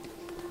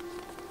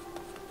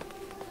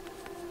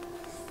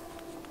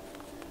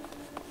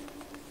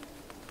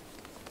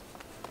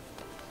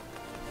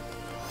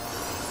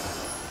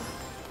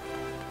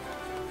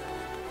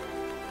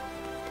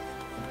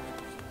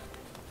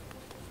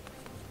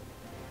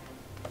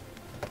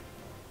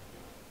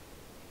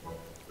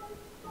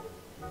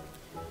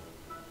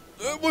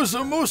 That was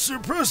a most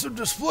impressive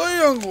display,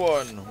 young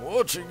one.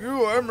 Watching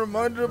you, I'm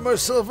reminded of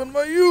myself in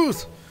my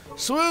youth.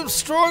 Swift,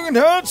 strong, and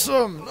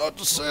handsome. Not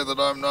to say that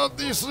I'm not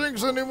these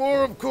things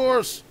anymore, of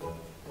course.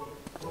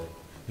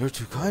 You're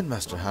too kind,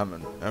 Master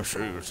Hammond. I'm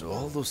sure you're to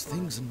all those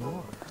things and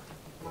more.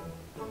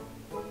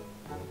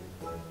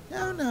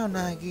 Now,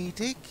 Nagi,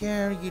 take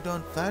care you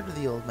don't flatter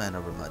the old man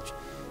over much.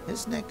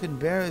 His neck couldn't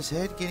bear his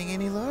head getting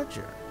any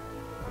larger.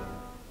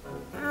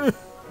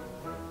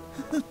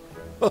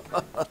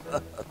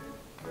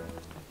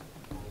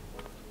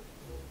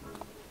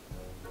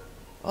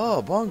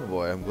 Oh,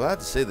 Bongaboi, I'm glad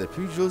to say that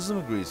pugilism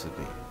agrees with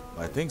me.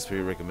 My thanks for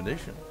your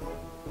recommendation.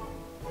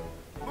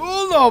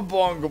 Well now,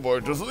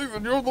 Bongaboi, to think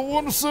that you're the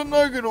one who sent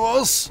Nagi to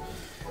us.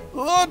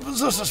 The lad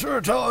possesses rare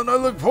talent, and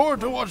I look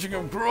forward to watching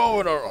him grow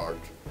in our art.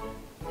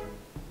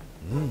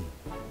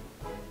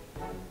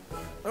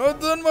 Now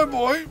then, my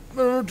boy,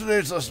 learn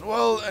today's lesson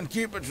well and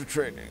keep at your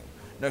training.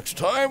 Next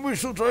time, we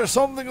shall try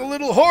something a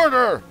little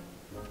harder.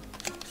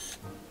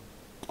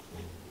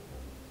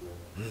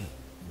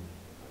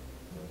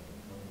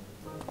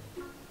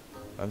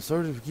 I'm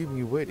sorry for keeping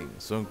you waiting.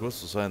 So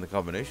engrossed was I in the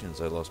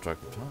combinations, I lost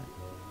track of time.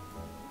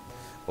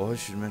 Oh, I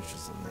should mention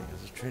something.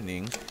 As a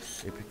training,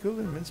 a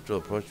peculiar minstrel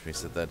approached me and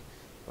said that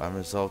if I'm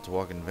resolved to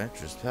walk an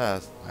adventurous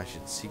path, I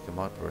should seek him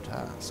out for a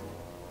task.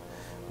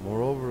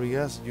 Moreover, he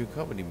asked that you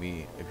accompany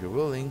me. If you're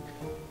willing,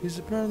 he's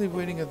apparently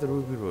waiting at the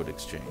Ruby Road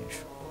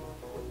Exchange.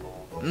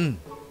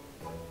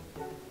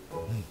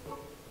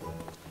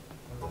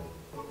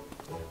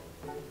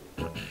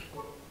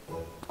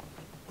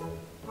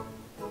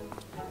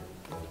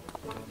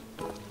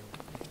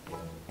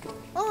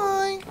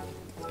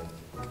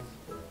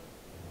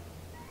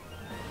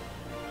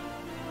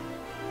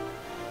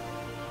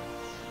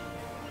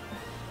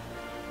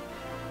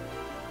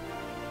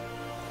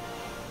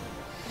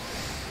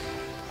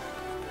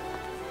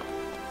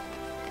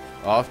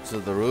 Off to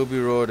the Ruby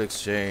Road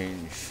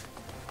Exchange.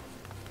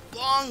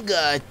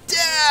 Bonga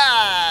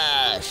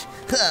Dash!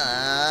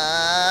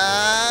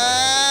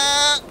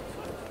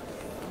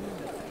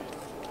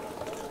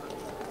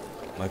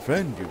 My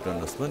friend, you've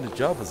done a splendid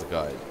job as a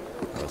guide.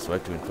 I was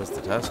right to entrust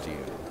the task to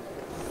you.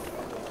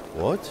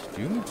 What?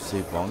 Do you mean to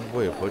say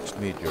Bongaboi approached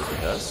me at your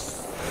behest?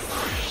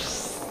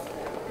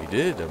 He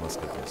did, I must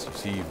confess. You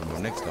see, from your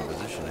next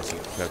composition, I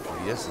seek to capture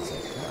the essence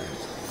of time.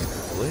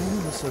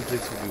 Laying the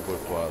subjects will be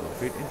worthwhile. Of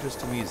great interest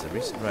to me is the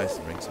recent rise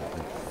in ranks of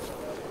Templars.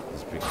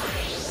 As big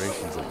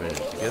considerations are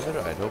blended together,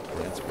 I'd hope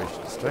for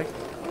inspiration to strike.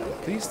 I'm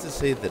pleased to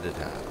say that it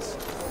has.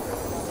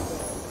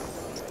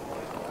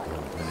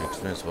 From your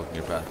experience walking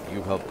your path,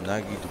 you've helped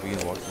Nagi to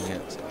begin walking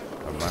it.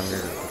 A reminder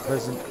that the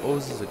present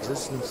owes its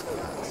existence to the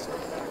past.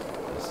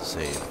 As to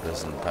say, the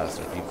present and past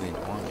are deeply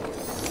entwined.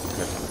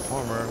 Compared to the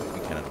former,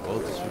 we cannot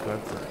both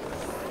disregard the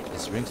latter.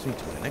 This brings me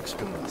to my next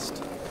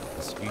request.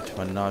 Each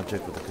find an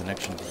object with a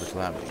connection to the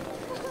calamity.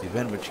 The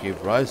event which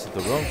gave rise to the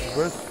realm's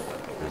birth,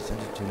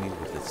 presented to me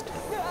with its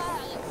tale.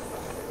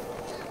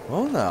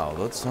 Well now,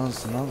 that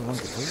sounds another one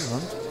to play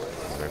hunt.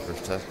 The very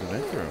first task of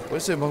adventure. What do you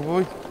say,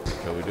 Bongaboi?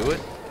 Shall we do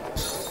it?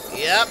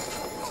 Yep.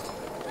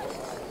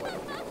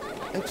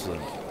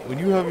 Excellent. When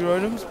you have your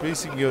items, please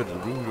seek me out at the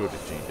Ruby Road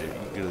Exchange. I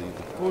eagerly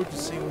look forward to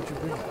seeing what you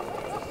bring.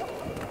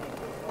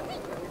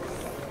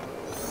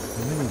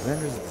 There are many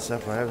vendors at the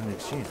Sapphire Avenue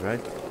Exchange,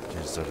 right?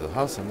 Just start to the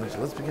house, so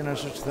let's begin our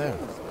search there.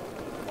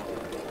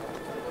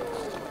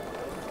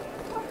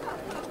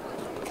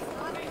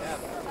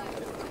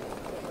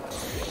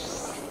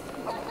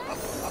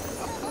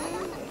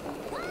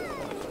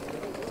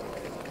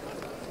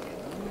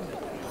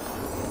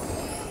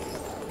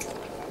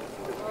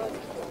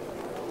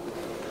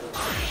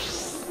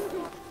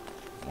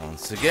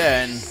 Once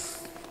again,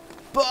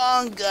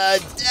 Bonga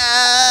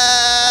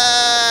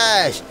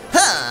Dash!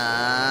 Ha!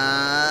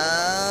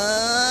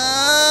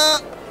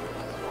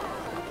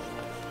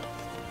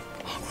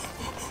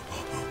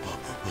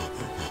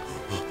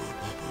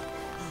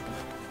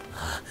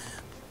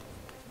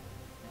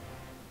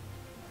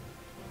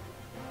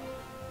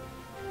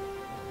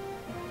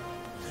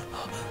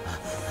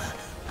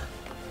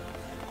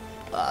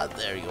 Ah,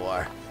 there you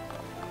are.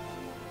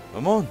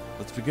 Come on,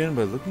 let's begin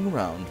by looking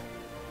around.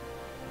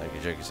 Like a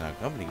Jackie Sound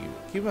Company,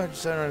 keep out your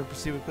side around to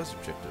proceed with quest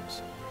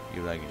objectives.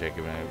 You like a Jackie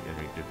Company in a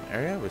different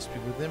area, but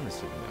speak with them and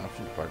seek an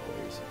option to part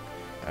ways.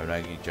 Have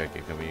like a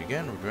Jackie Company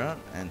again, look around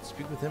and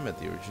speak with him at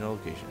the original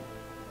location.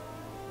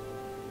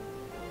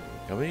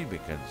 The company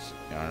begins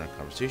on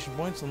conversation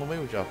points on the way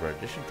which offer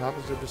additional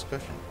topics of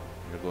discussion.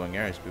 In your glowing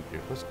area, speak with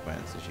your quest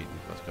commands to initiate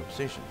these quest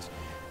conversations.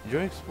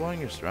 Enjoy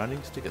exploring your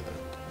surroundings together.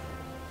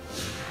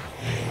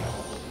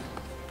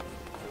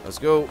 Let's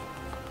go.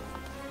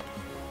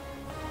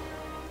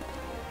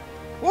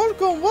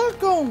 Welcome,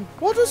 welcome!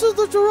 What is it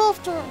that you're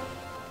after?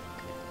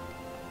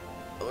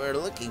 We're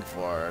looking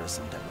for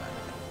something.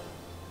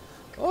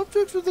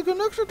 Objects with a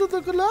connection to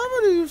the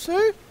calamity, you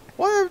say?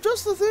 Why, I have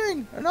just the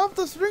thing, an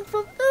amethyst ring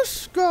from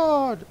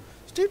Ishgard,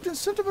 steeped in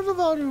sentimental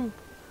value.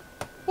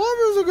 5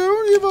 years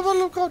ago, in the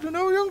Battle of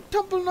Cardino, a young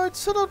temple knight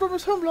set out from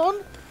his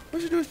homeland,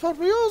 wishing to export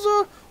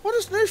Mioza, what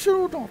his nation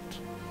would not.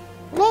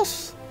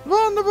 Alas, the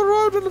man never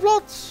arrived in the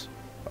plots.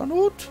 A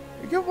note,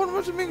 he kept on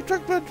mention being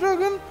attacked by a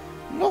dragon,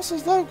 lost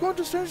as thou gone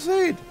to strange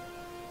aid.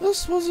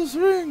 This was his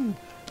ring,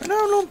 and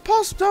now long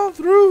passed down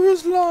through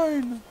his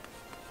line.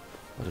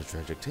 What a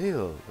tragic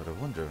tale, but I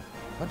wonder,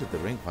 how did the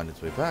ring find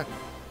its way back?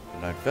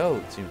 When night fell,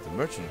 it seems the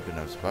merchant couldn't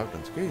have survived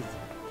unscathed.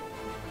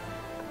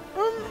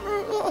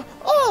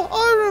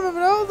 I remember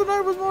now, the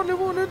knight was mortally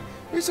wounded.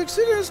 He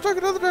succeeded in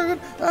striking another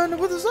dragon, and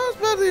with his last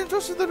blood, he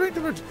entrusted the ring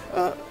to merchant.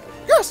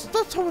 Yes,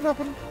 that's how it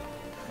happened.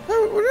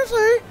 Now, what do you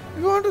say? If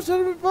you want to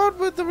sell me part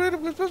with the rate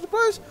of a special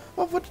price,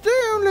 or for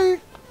today only.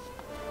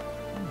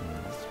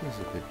 This feels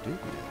a bit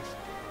dubious.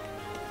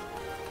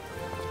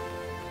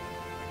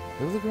 If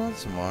we look around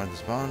some more,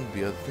 there's bound to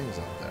be other things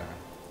out there.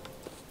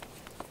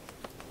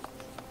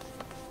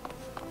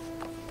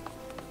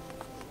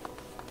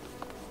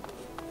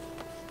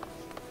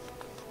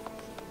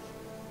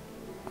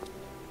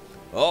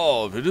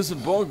 Oh, if it isn't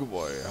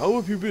Bongaboi, how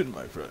have you been,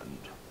 my friend?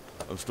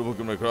 I'm still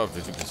working my craft,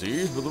 as you can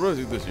see, for the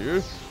rising this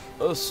year.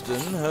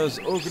 Austin has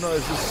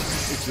organized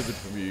this exhibit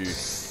for me.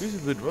 Please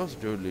have been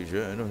at your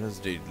leisure and don't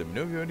hesitate. Let me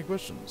know if you have any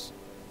questions.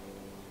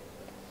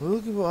 We're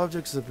looking for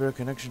objects that bear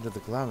connection to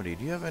the calamity.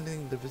 Do you have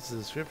anything that fits the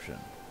description?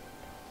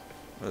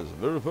 As a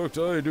matter of fact,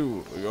 I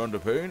do. A Yonder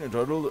Pain,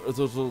 entitled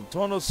The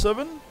Sultana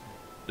 7,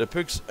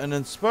 depicts an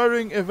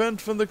inspiring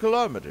event from the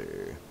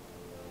calamity.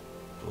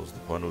 Those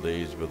the final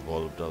days with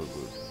Wall of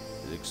Dalwood.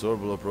 The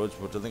inexorable approach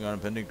foretelling our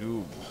impending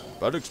doom.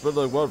 Panic spread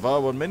like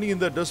wildfire when many in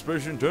their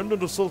desperation turned on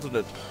the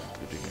Sultanate.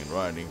 Looting and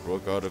rioting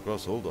broke out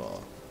across Holdar.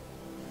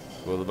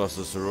 Before the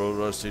buses to roll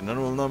rusty, none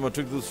will number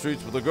took to the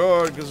streets with a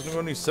guard, consisting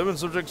only 7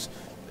 subjects.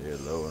 They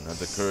alone had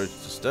the courage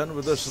to stand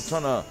with their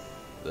Sultana.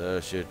 There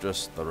she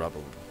addressed the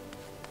rabble.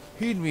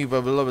 Heed me,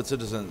 my beloved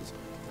citizens.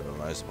 There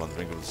lies upon the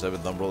brink of the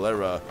 7th umbral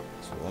era.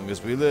 So long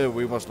as we live,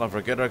 we must not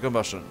forget our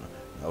combustion.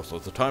 Now is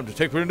the time to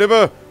take for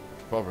endeavor.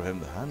 To offer him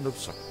the hand of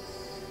succor.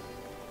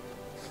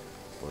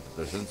 But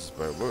their senses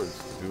by words.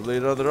 The people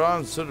laid out their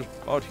arms, set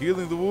out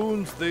healing the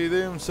wounds they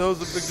themselves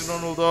inflicted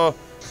on Holdar.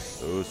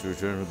 Those who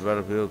returned from the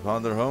battlefield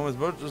found their home as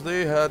much as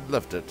they had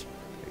left it,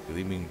 a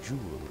gleaming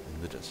jewel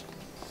in the desert.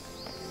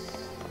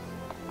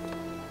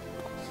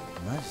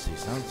 Your Majesty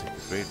sounds like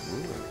a great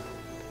ruler.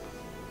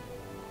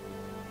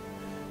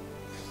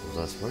 It was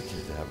less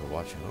fortunate to have her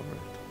watching over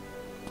it.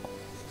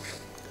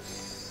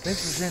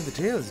 Thanks for sharing the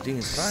tale. It's indeed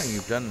inspiring.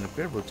 You've done an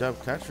incredible job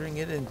capturing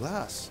it in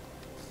glass.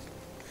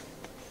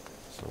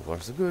 So far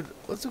so good.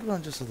 Let's look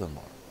around just a little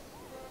more.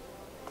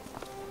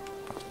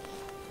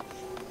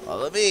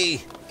 Follow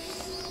me.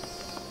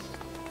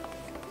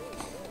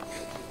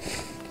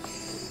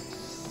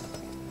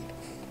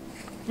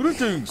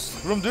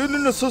 Greetings! From daily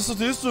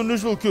necessities to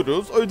unusual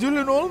curios, I deal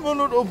in all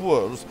manner of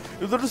wares.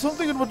 If there is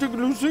something in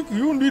particular you seek,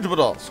 you need but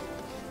ask.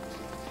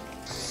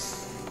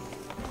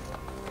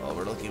 Oh,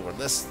 we're looking for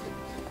this.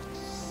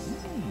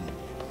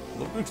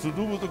 Something to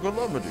do with the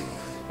calamity.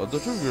 At the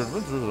time your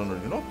adventures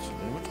are not,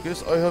 in which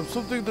case I have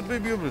something that may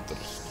be of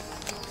interest.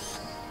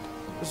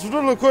 It's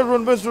still acquired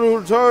one master who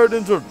retired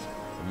injured.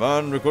 The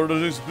man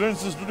recorded his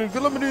experiences during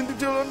calamity in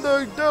detail, and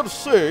I dare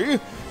say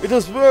it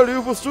has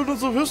value for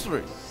students of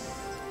history.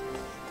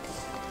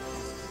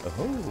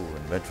 Oh,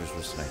 adventures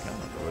for Snake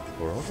Island. I went to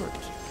Coeurl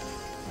first.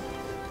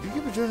 You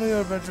keep a journal of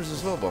your adventures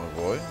as well,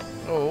 Bongaboi.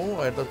 Oh,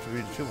 I'd love to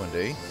read it too one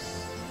day.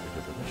 With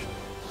your permission.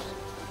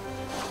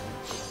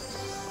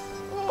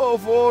 Oh,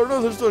 for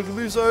another story,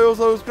 these I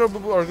also have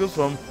scrapbook articles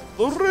from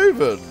The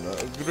Raven,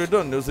 a great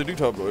Daniel City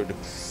tabloid.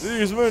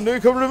 These men, they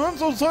cover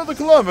events outside the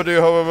calamity,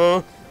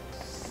 however.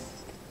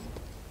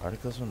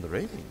 Articles from the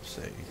Raven, you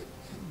say?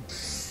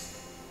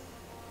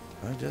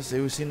 I just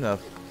say we've seen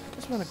enough.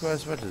 Let's find a quiet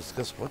spot to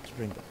discuss what to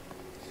bring back.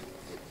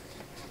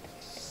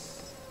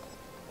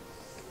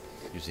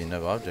 You've seen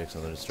enough objects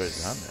on the destroyed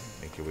behind them.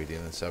 Make your way to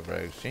the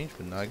Samurai Exchange,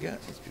 but not yet.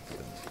 Let's speak to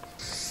them.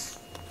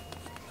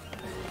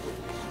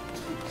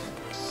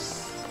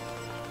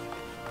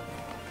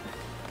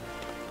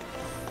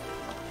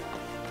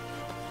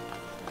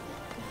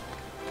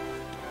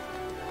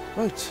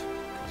 Right.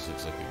 This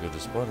looks like a good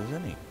spot as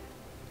any.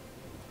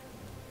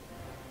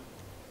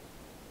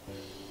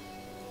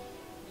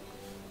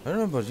 I don't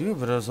know about you,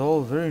 but it's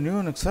all very new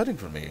and exciting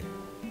for me.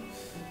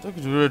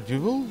 Talking to red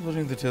people,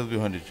 learning the tale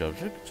behind each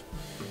object.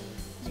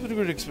 It's been a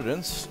great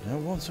experience. Now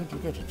one seem to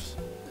get it.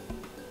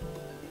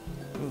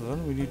 Well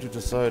then, we need to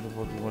decide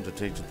what we want to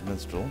take to the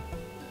minstrel.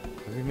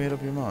 Have you made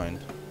up your mind?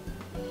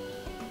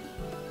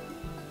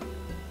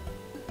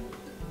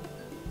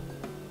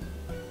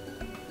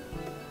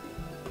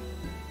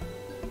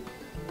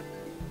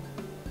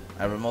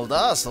 I remold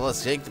us, so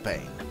let's take the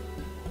pain.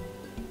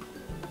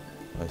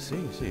 I see,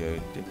 I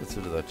did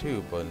consider that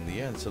too, but in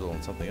the end settle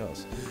on something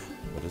else.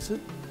 What is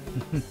it?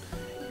 You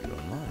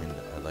don't mind,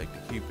 I'd like to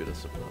keep it a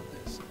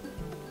surprise.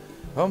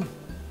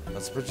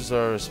 Let's purchase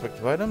our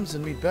respective items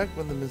and meet back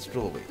when the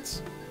minstrel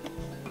awaits.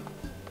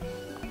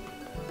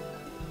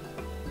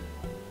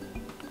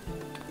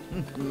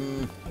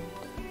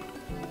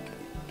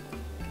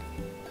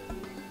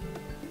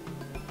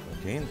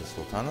 Okay, the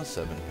Sultana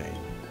 7 pain.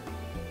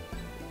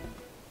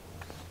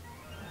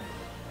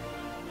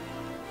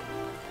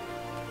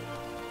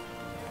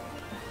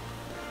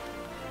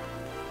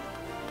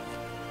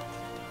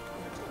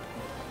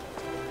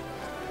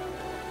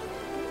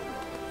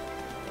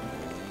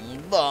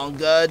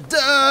 Bonga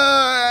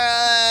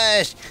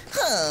dash!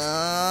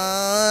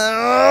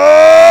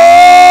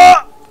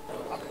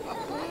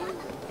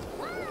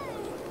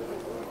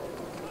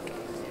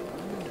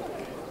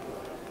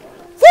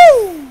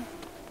 Woo!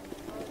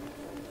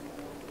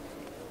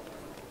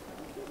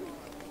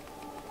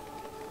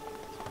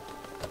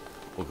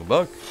 Welcome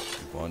back.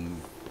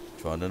 You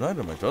found an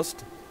item, I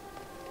trust.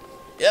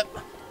 Yep.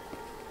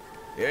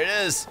 Here it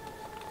is.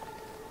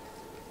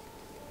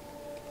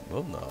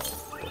 Well now,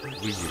 what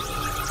have we here?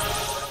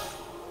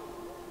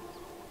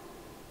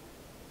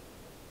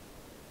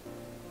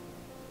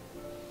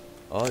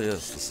 Ah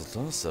yes, the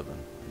Sultana 7. I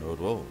know it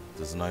well.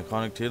 It is an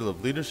iconic tale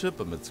of leadership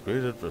amidst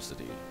great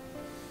adversity.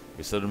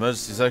 We said Her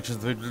Majesty's actions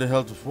victory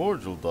held before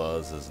Julda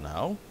as is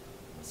now.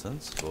 In a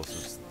sense, closer to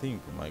the theme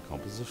for my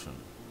composition.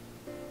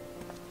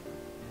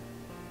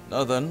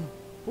 Now then,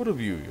 what of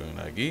you, young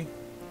Nagi?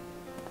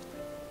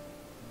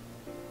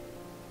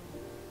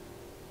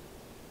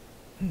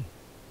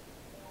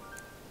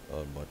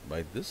 What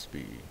might this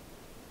be?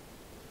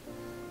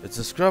 It's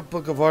a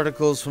scrapbook of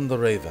articles from the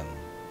Raven.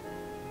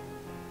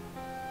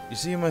 You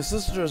see, my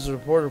sister is a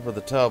reporter for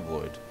the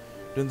tabloid.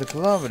 During the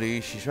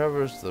calamity, she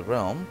traversed the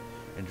realm,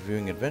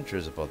 interviewing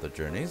adventurers about their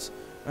journeys,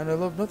 and I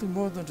love nothing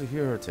more than to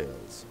hear her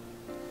tales.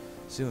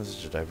 Seeing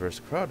such a diverse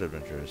crowd of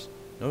adventurers,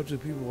 no two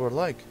people were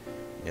alike,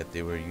 yet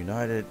they were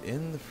united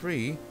in the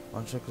free,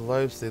 unshackled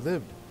lives they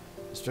lived.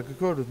 It struck a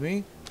chord with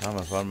me, and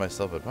I found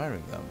myself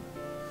admiring them.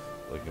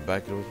 Looking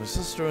back at it with my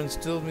sister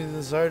instilled me the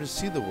desire to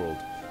see the world,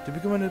 to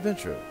become an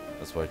adventurer.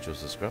 That's why I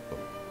chose this scrapbook.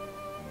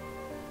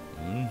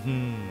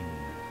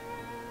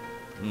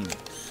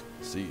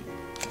 See,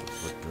 the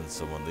footprints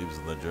someone leaves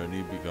on the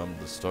journey become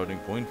the starting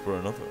point for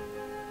another.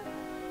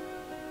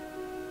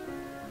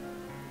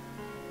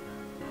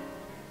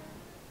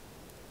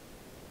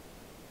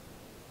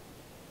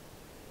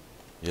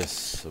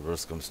 Yes, a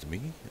verse comes to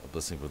me, a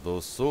blessing for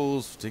those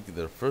souls taking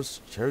their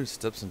first cherry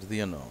steps into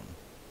the unknown.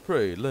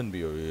 Pray, lend me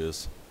your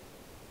ears.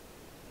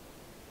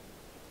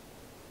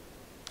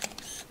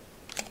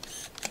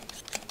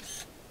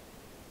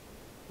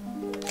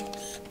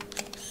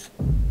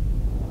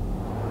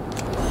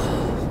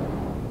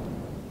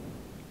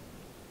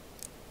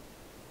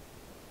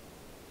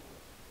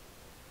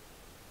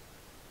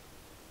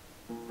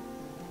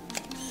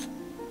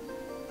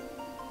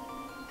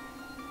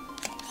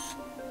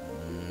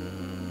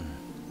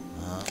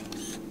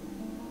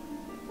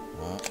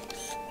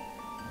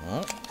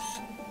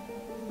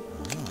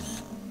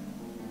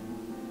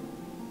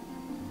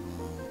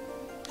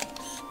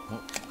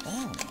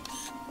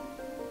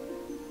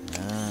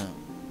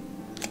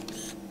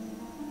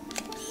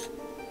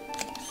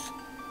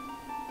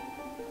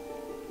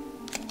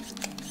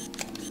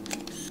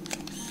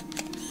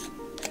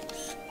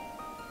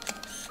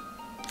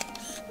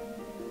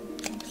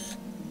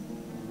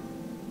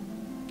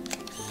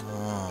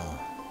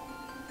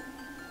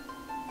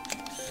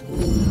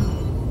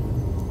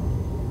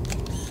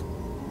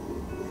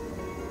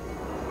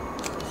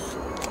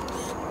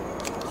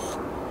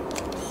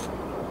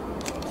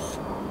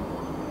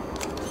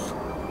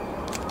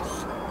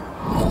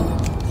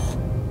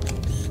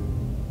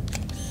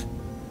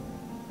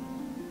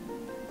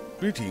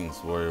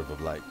 Greetings, warrior of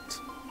light.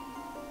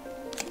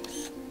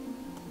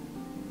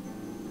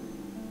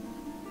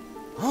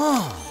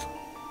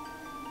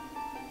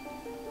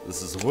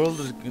 This is a world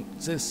that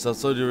exists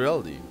outside your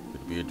reality.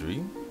 Could it be a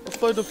dream? A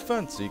flight of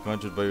fancy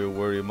conjured by your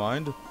weary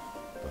mind?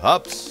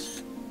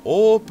 Perhaps,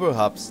 or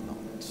perhaps not.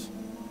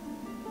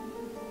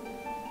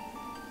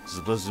 It is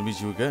a pleasure to meet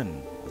you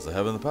again. As I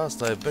have in the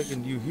past, I have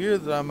beckoned you here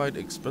that I might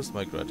express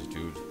my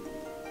gratitude.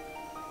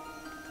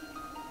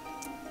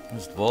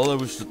 First of all, I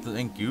wish to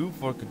thank you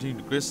for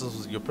continuing to grace us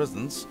with your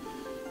presence.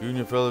 You and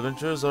your fellow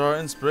adventurers are our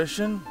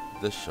inspiration.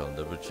 This shall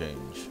never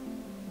change.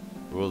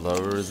 The world,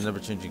 however, is an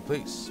ever-changing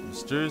place,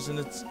 mysterious in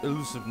its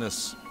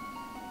elusiveness.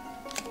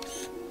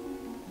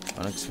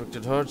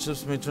 Unexpected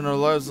hardships may turn our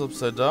lives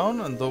upside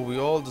down, and though we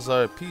all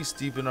desire peace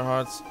deep in our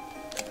hearts,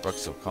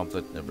 sparks of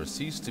conflict never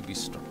cease to be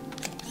struck.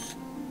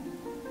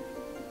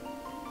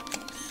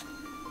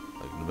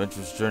 Like an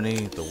adventurous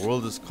journey, the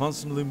world is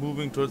constantly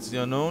moving towards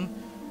the unknown.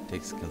 It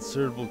takes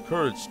considerable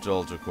courage to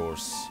alter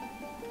course.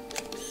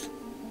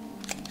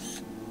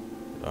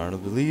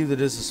 Arnold believed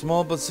it is a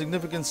small but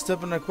significant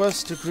step in our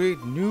quest to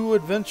create new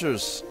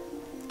adventures.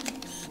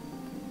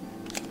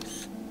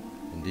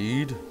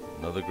 Indeed,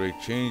 another great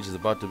change is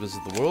about to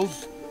visit the world,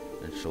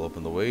 and shall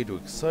open the way to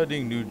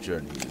exciting new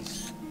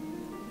journeys.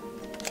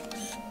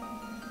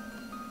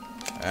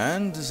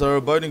 And it is our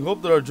abiding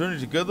hope that our journey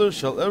together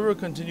shall ever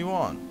continue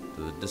on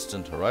to the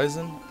distant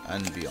horizon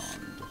and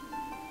beyond.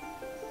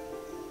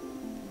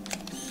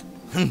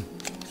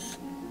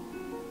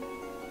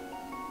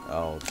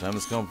 Now, the time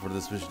has come for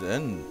this vision to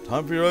end.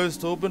 Time for your eyes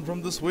to open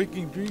from this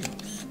waking dream.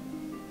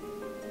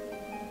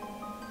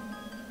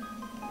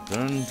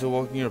 Return to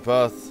walking your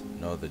path.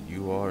 Know that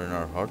you are in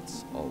our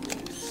hearts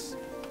always.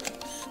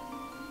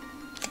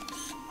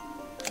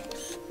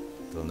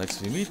 Till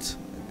next we meet,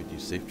 I bid you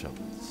safe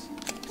travels.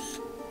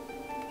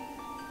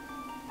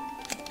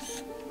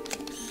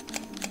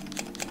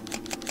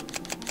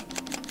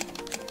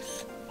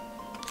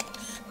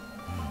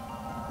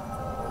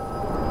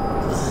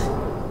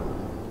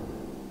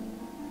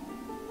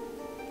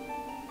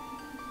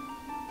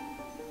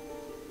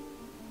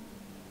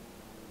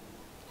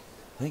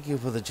 Thank you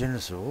for the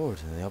generous reward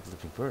and the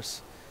uplifting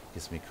purse.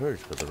 Gives me courage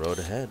for the road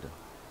ahead.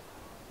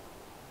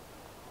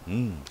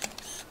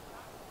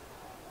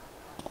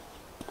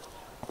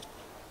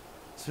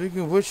 Speaking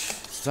of which,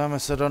 it's time I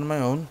set on my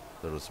own.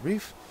 Though it was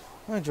brief,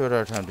 I enjoyed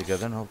our time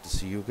together and hope to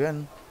see you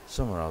again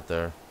somewhere out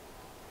there.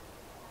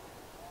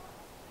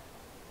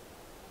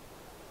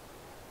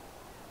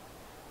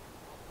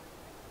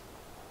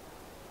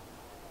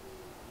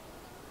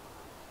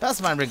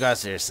 Pass my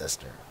regards to your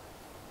sister.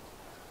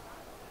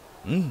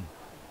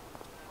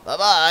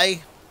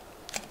 Bye-bye.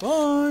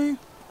 Bye!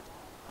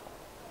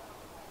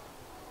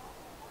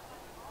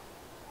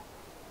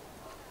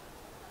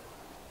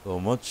 Though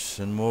much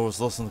and more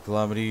was lost in the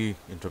calamity,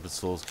 intrepid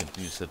souls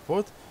continue to set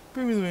forth,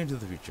 bringing the way into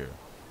the future.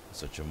 In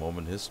such a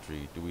moment in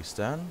history do we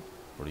stand.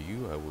 For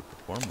you, I would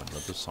perform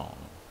another song.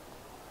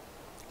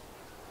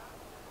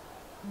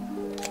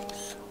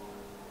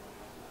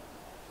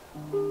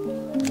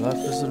 Life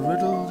is a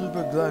riddle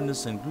by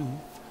gladness and grief.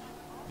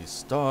 These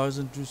stars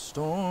and true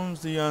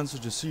storms, the answer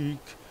to seek.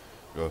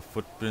 Your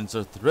footprints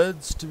are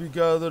threads to be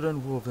gathered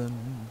and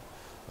woven.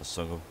 A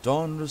song of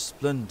dawn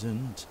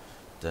resplendent,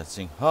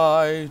 dancing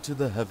high to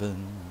the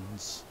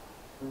heavens.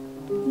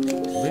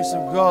 The race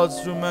of gods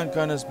through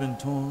mankind has been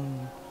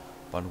torn.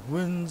 Upon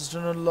winds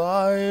turn our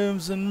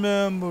lives and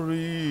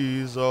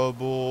memories are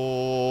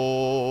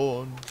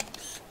born.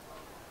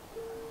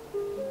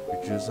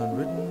 Pictures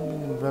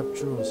unwritten,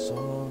 rapturous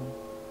song.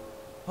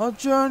 Our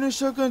journey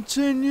shall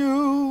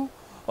continue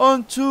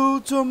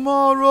unto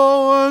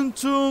tomorrow and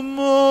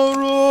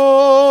tomorrow.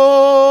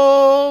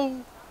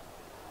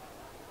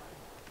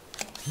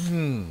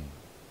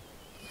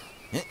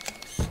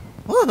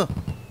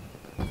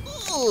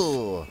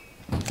 Ooh.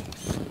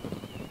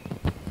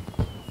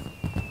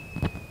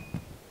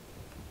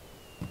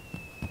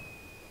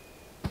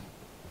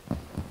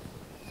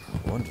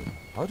 I wonder,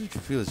 how did you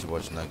feel as you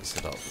watched Nagi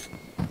set out?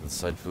 Did the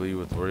sight fill you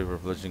with worry of a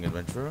fledgling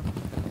adventurer?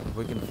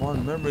 Awaken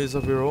fond memories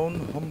of your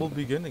own humble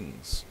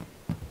beginnings.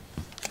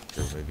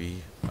 Sure,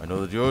 maybe. I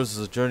know that yours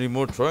is a journey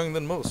more trying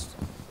than most.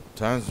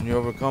 Times when you're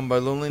overcome by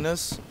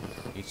loneliness,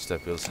 each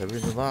step feels heavier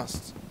than the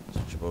last.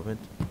 Such a moment,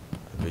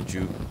 I bid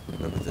you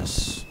remember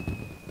this.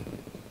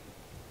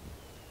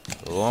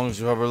 So long as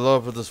you have a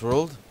love for this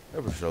world,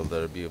 ever shall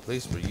there be a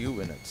place for you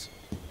in it.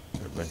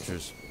 Your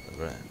adventures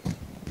never end.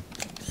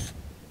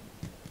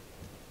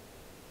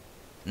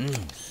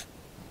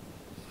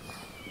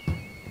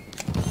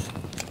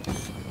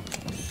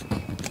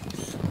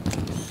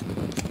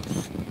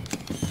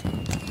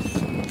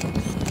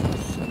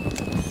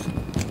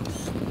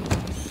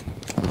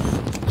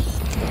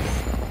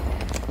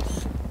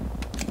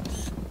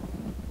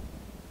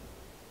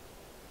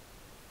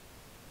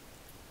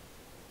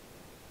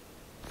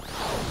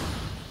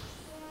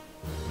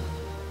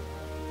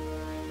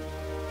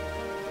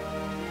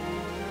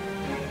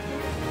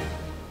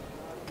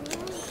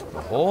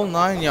 Whole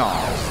 9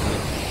 yards.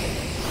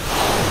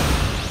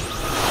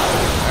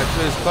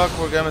 Pangyatoy's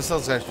Clockwork MSL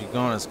is actually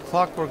known as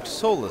Clockwork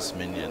Soulless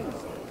Minion.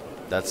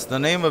 That's the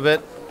name of it.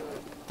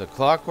 The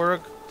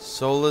Clockwork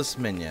Soulless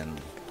Minion.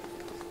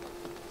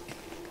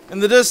 In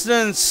the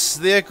distance,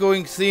 the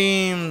echoing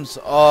themes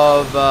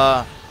of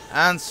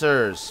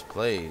Answers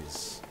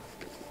plays.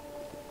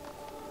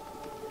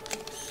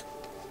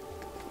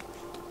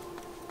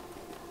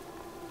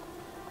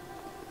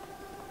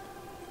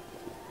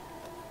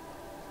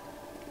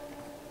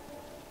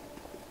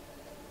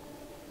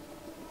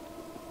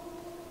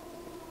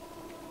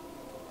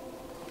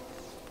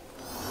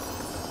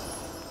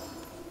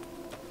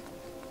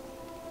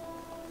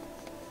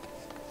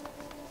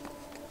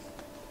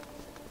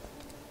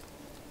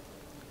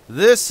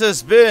 This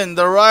has been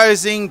The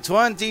Rising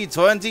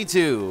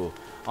 2022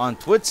 on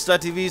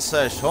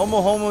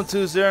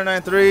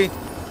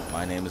twitch.tv/HomoHomo2093.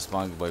 My name is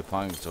Bongaboi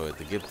Pangyatoy,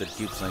 the gift that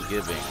keeps on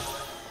giving.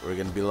 We're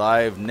going to be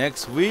live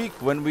next week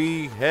when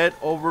we head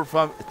over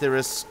from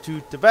Ithirus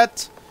to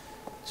Tibet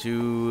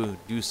to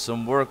do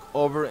some work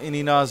over in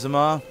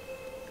Inazuma,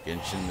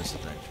 Genshin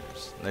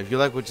Misadventures. And if you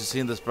like what you see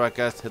in this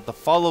broadcast, hit the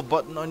follow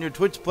button on your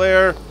Twitch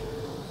player,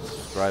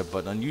 subscribe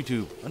button on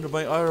YouTube under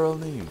my IRL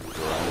name,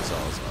 Coeurl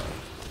Salazar.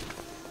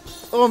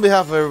 On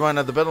behalf of everyone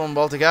at the Battle on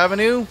Baltic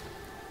Avenue,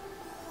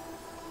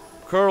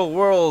 Coeurl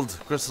World,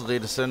 Crystal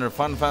Data Center,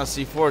 Final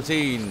Fantasy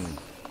XIV.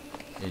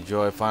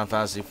 Enjoy Final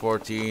Fantasy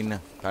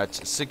XIV Patch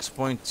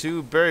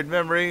 6.2 Buried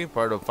Memory,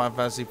 part of Final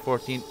Fantasy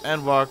XIV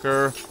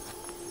ENDWALKER.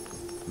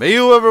 May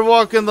you ever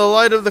walk in the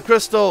light of the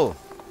crystal.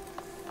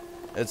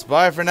 It's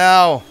bye for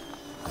now.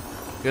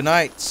 Good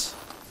night.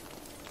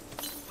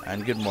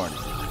 And good morning.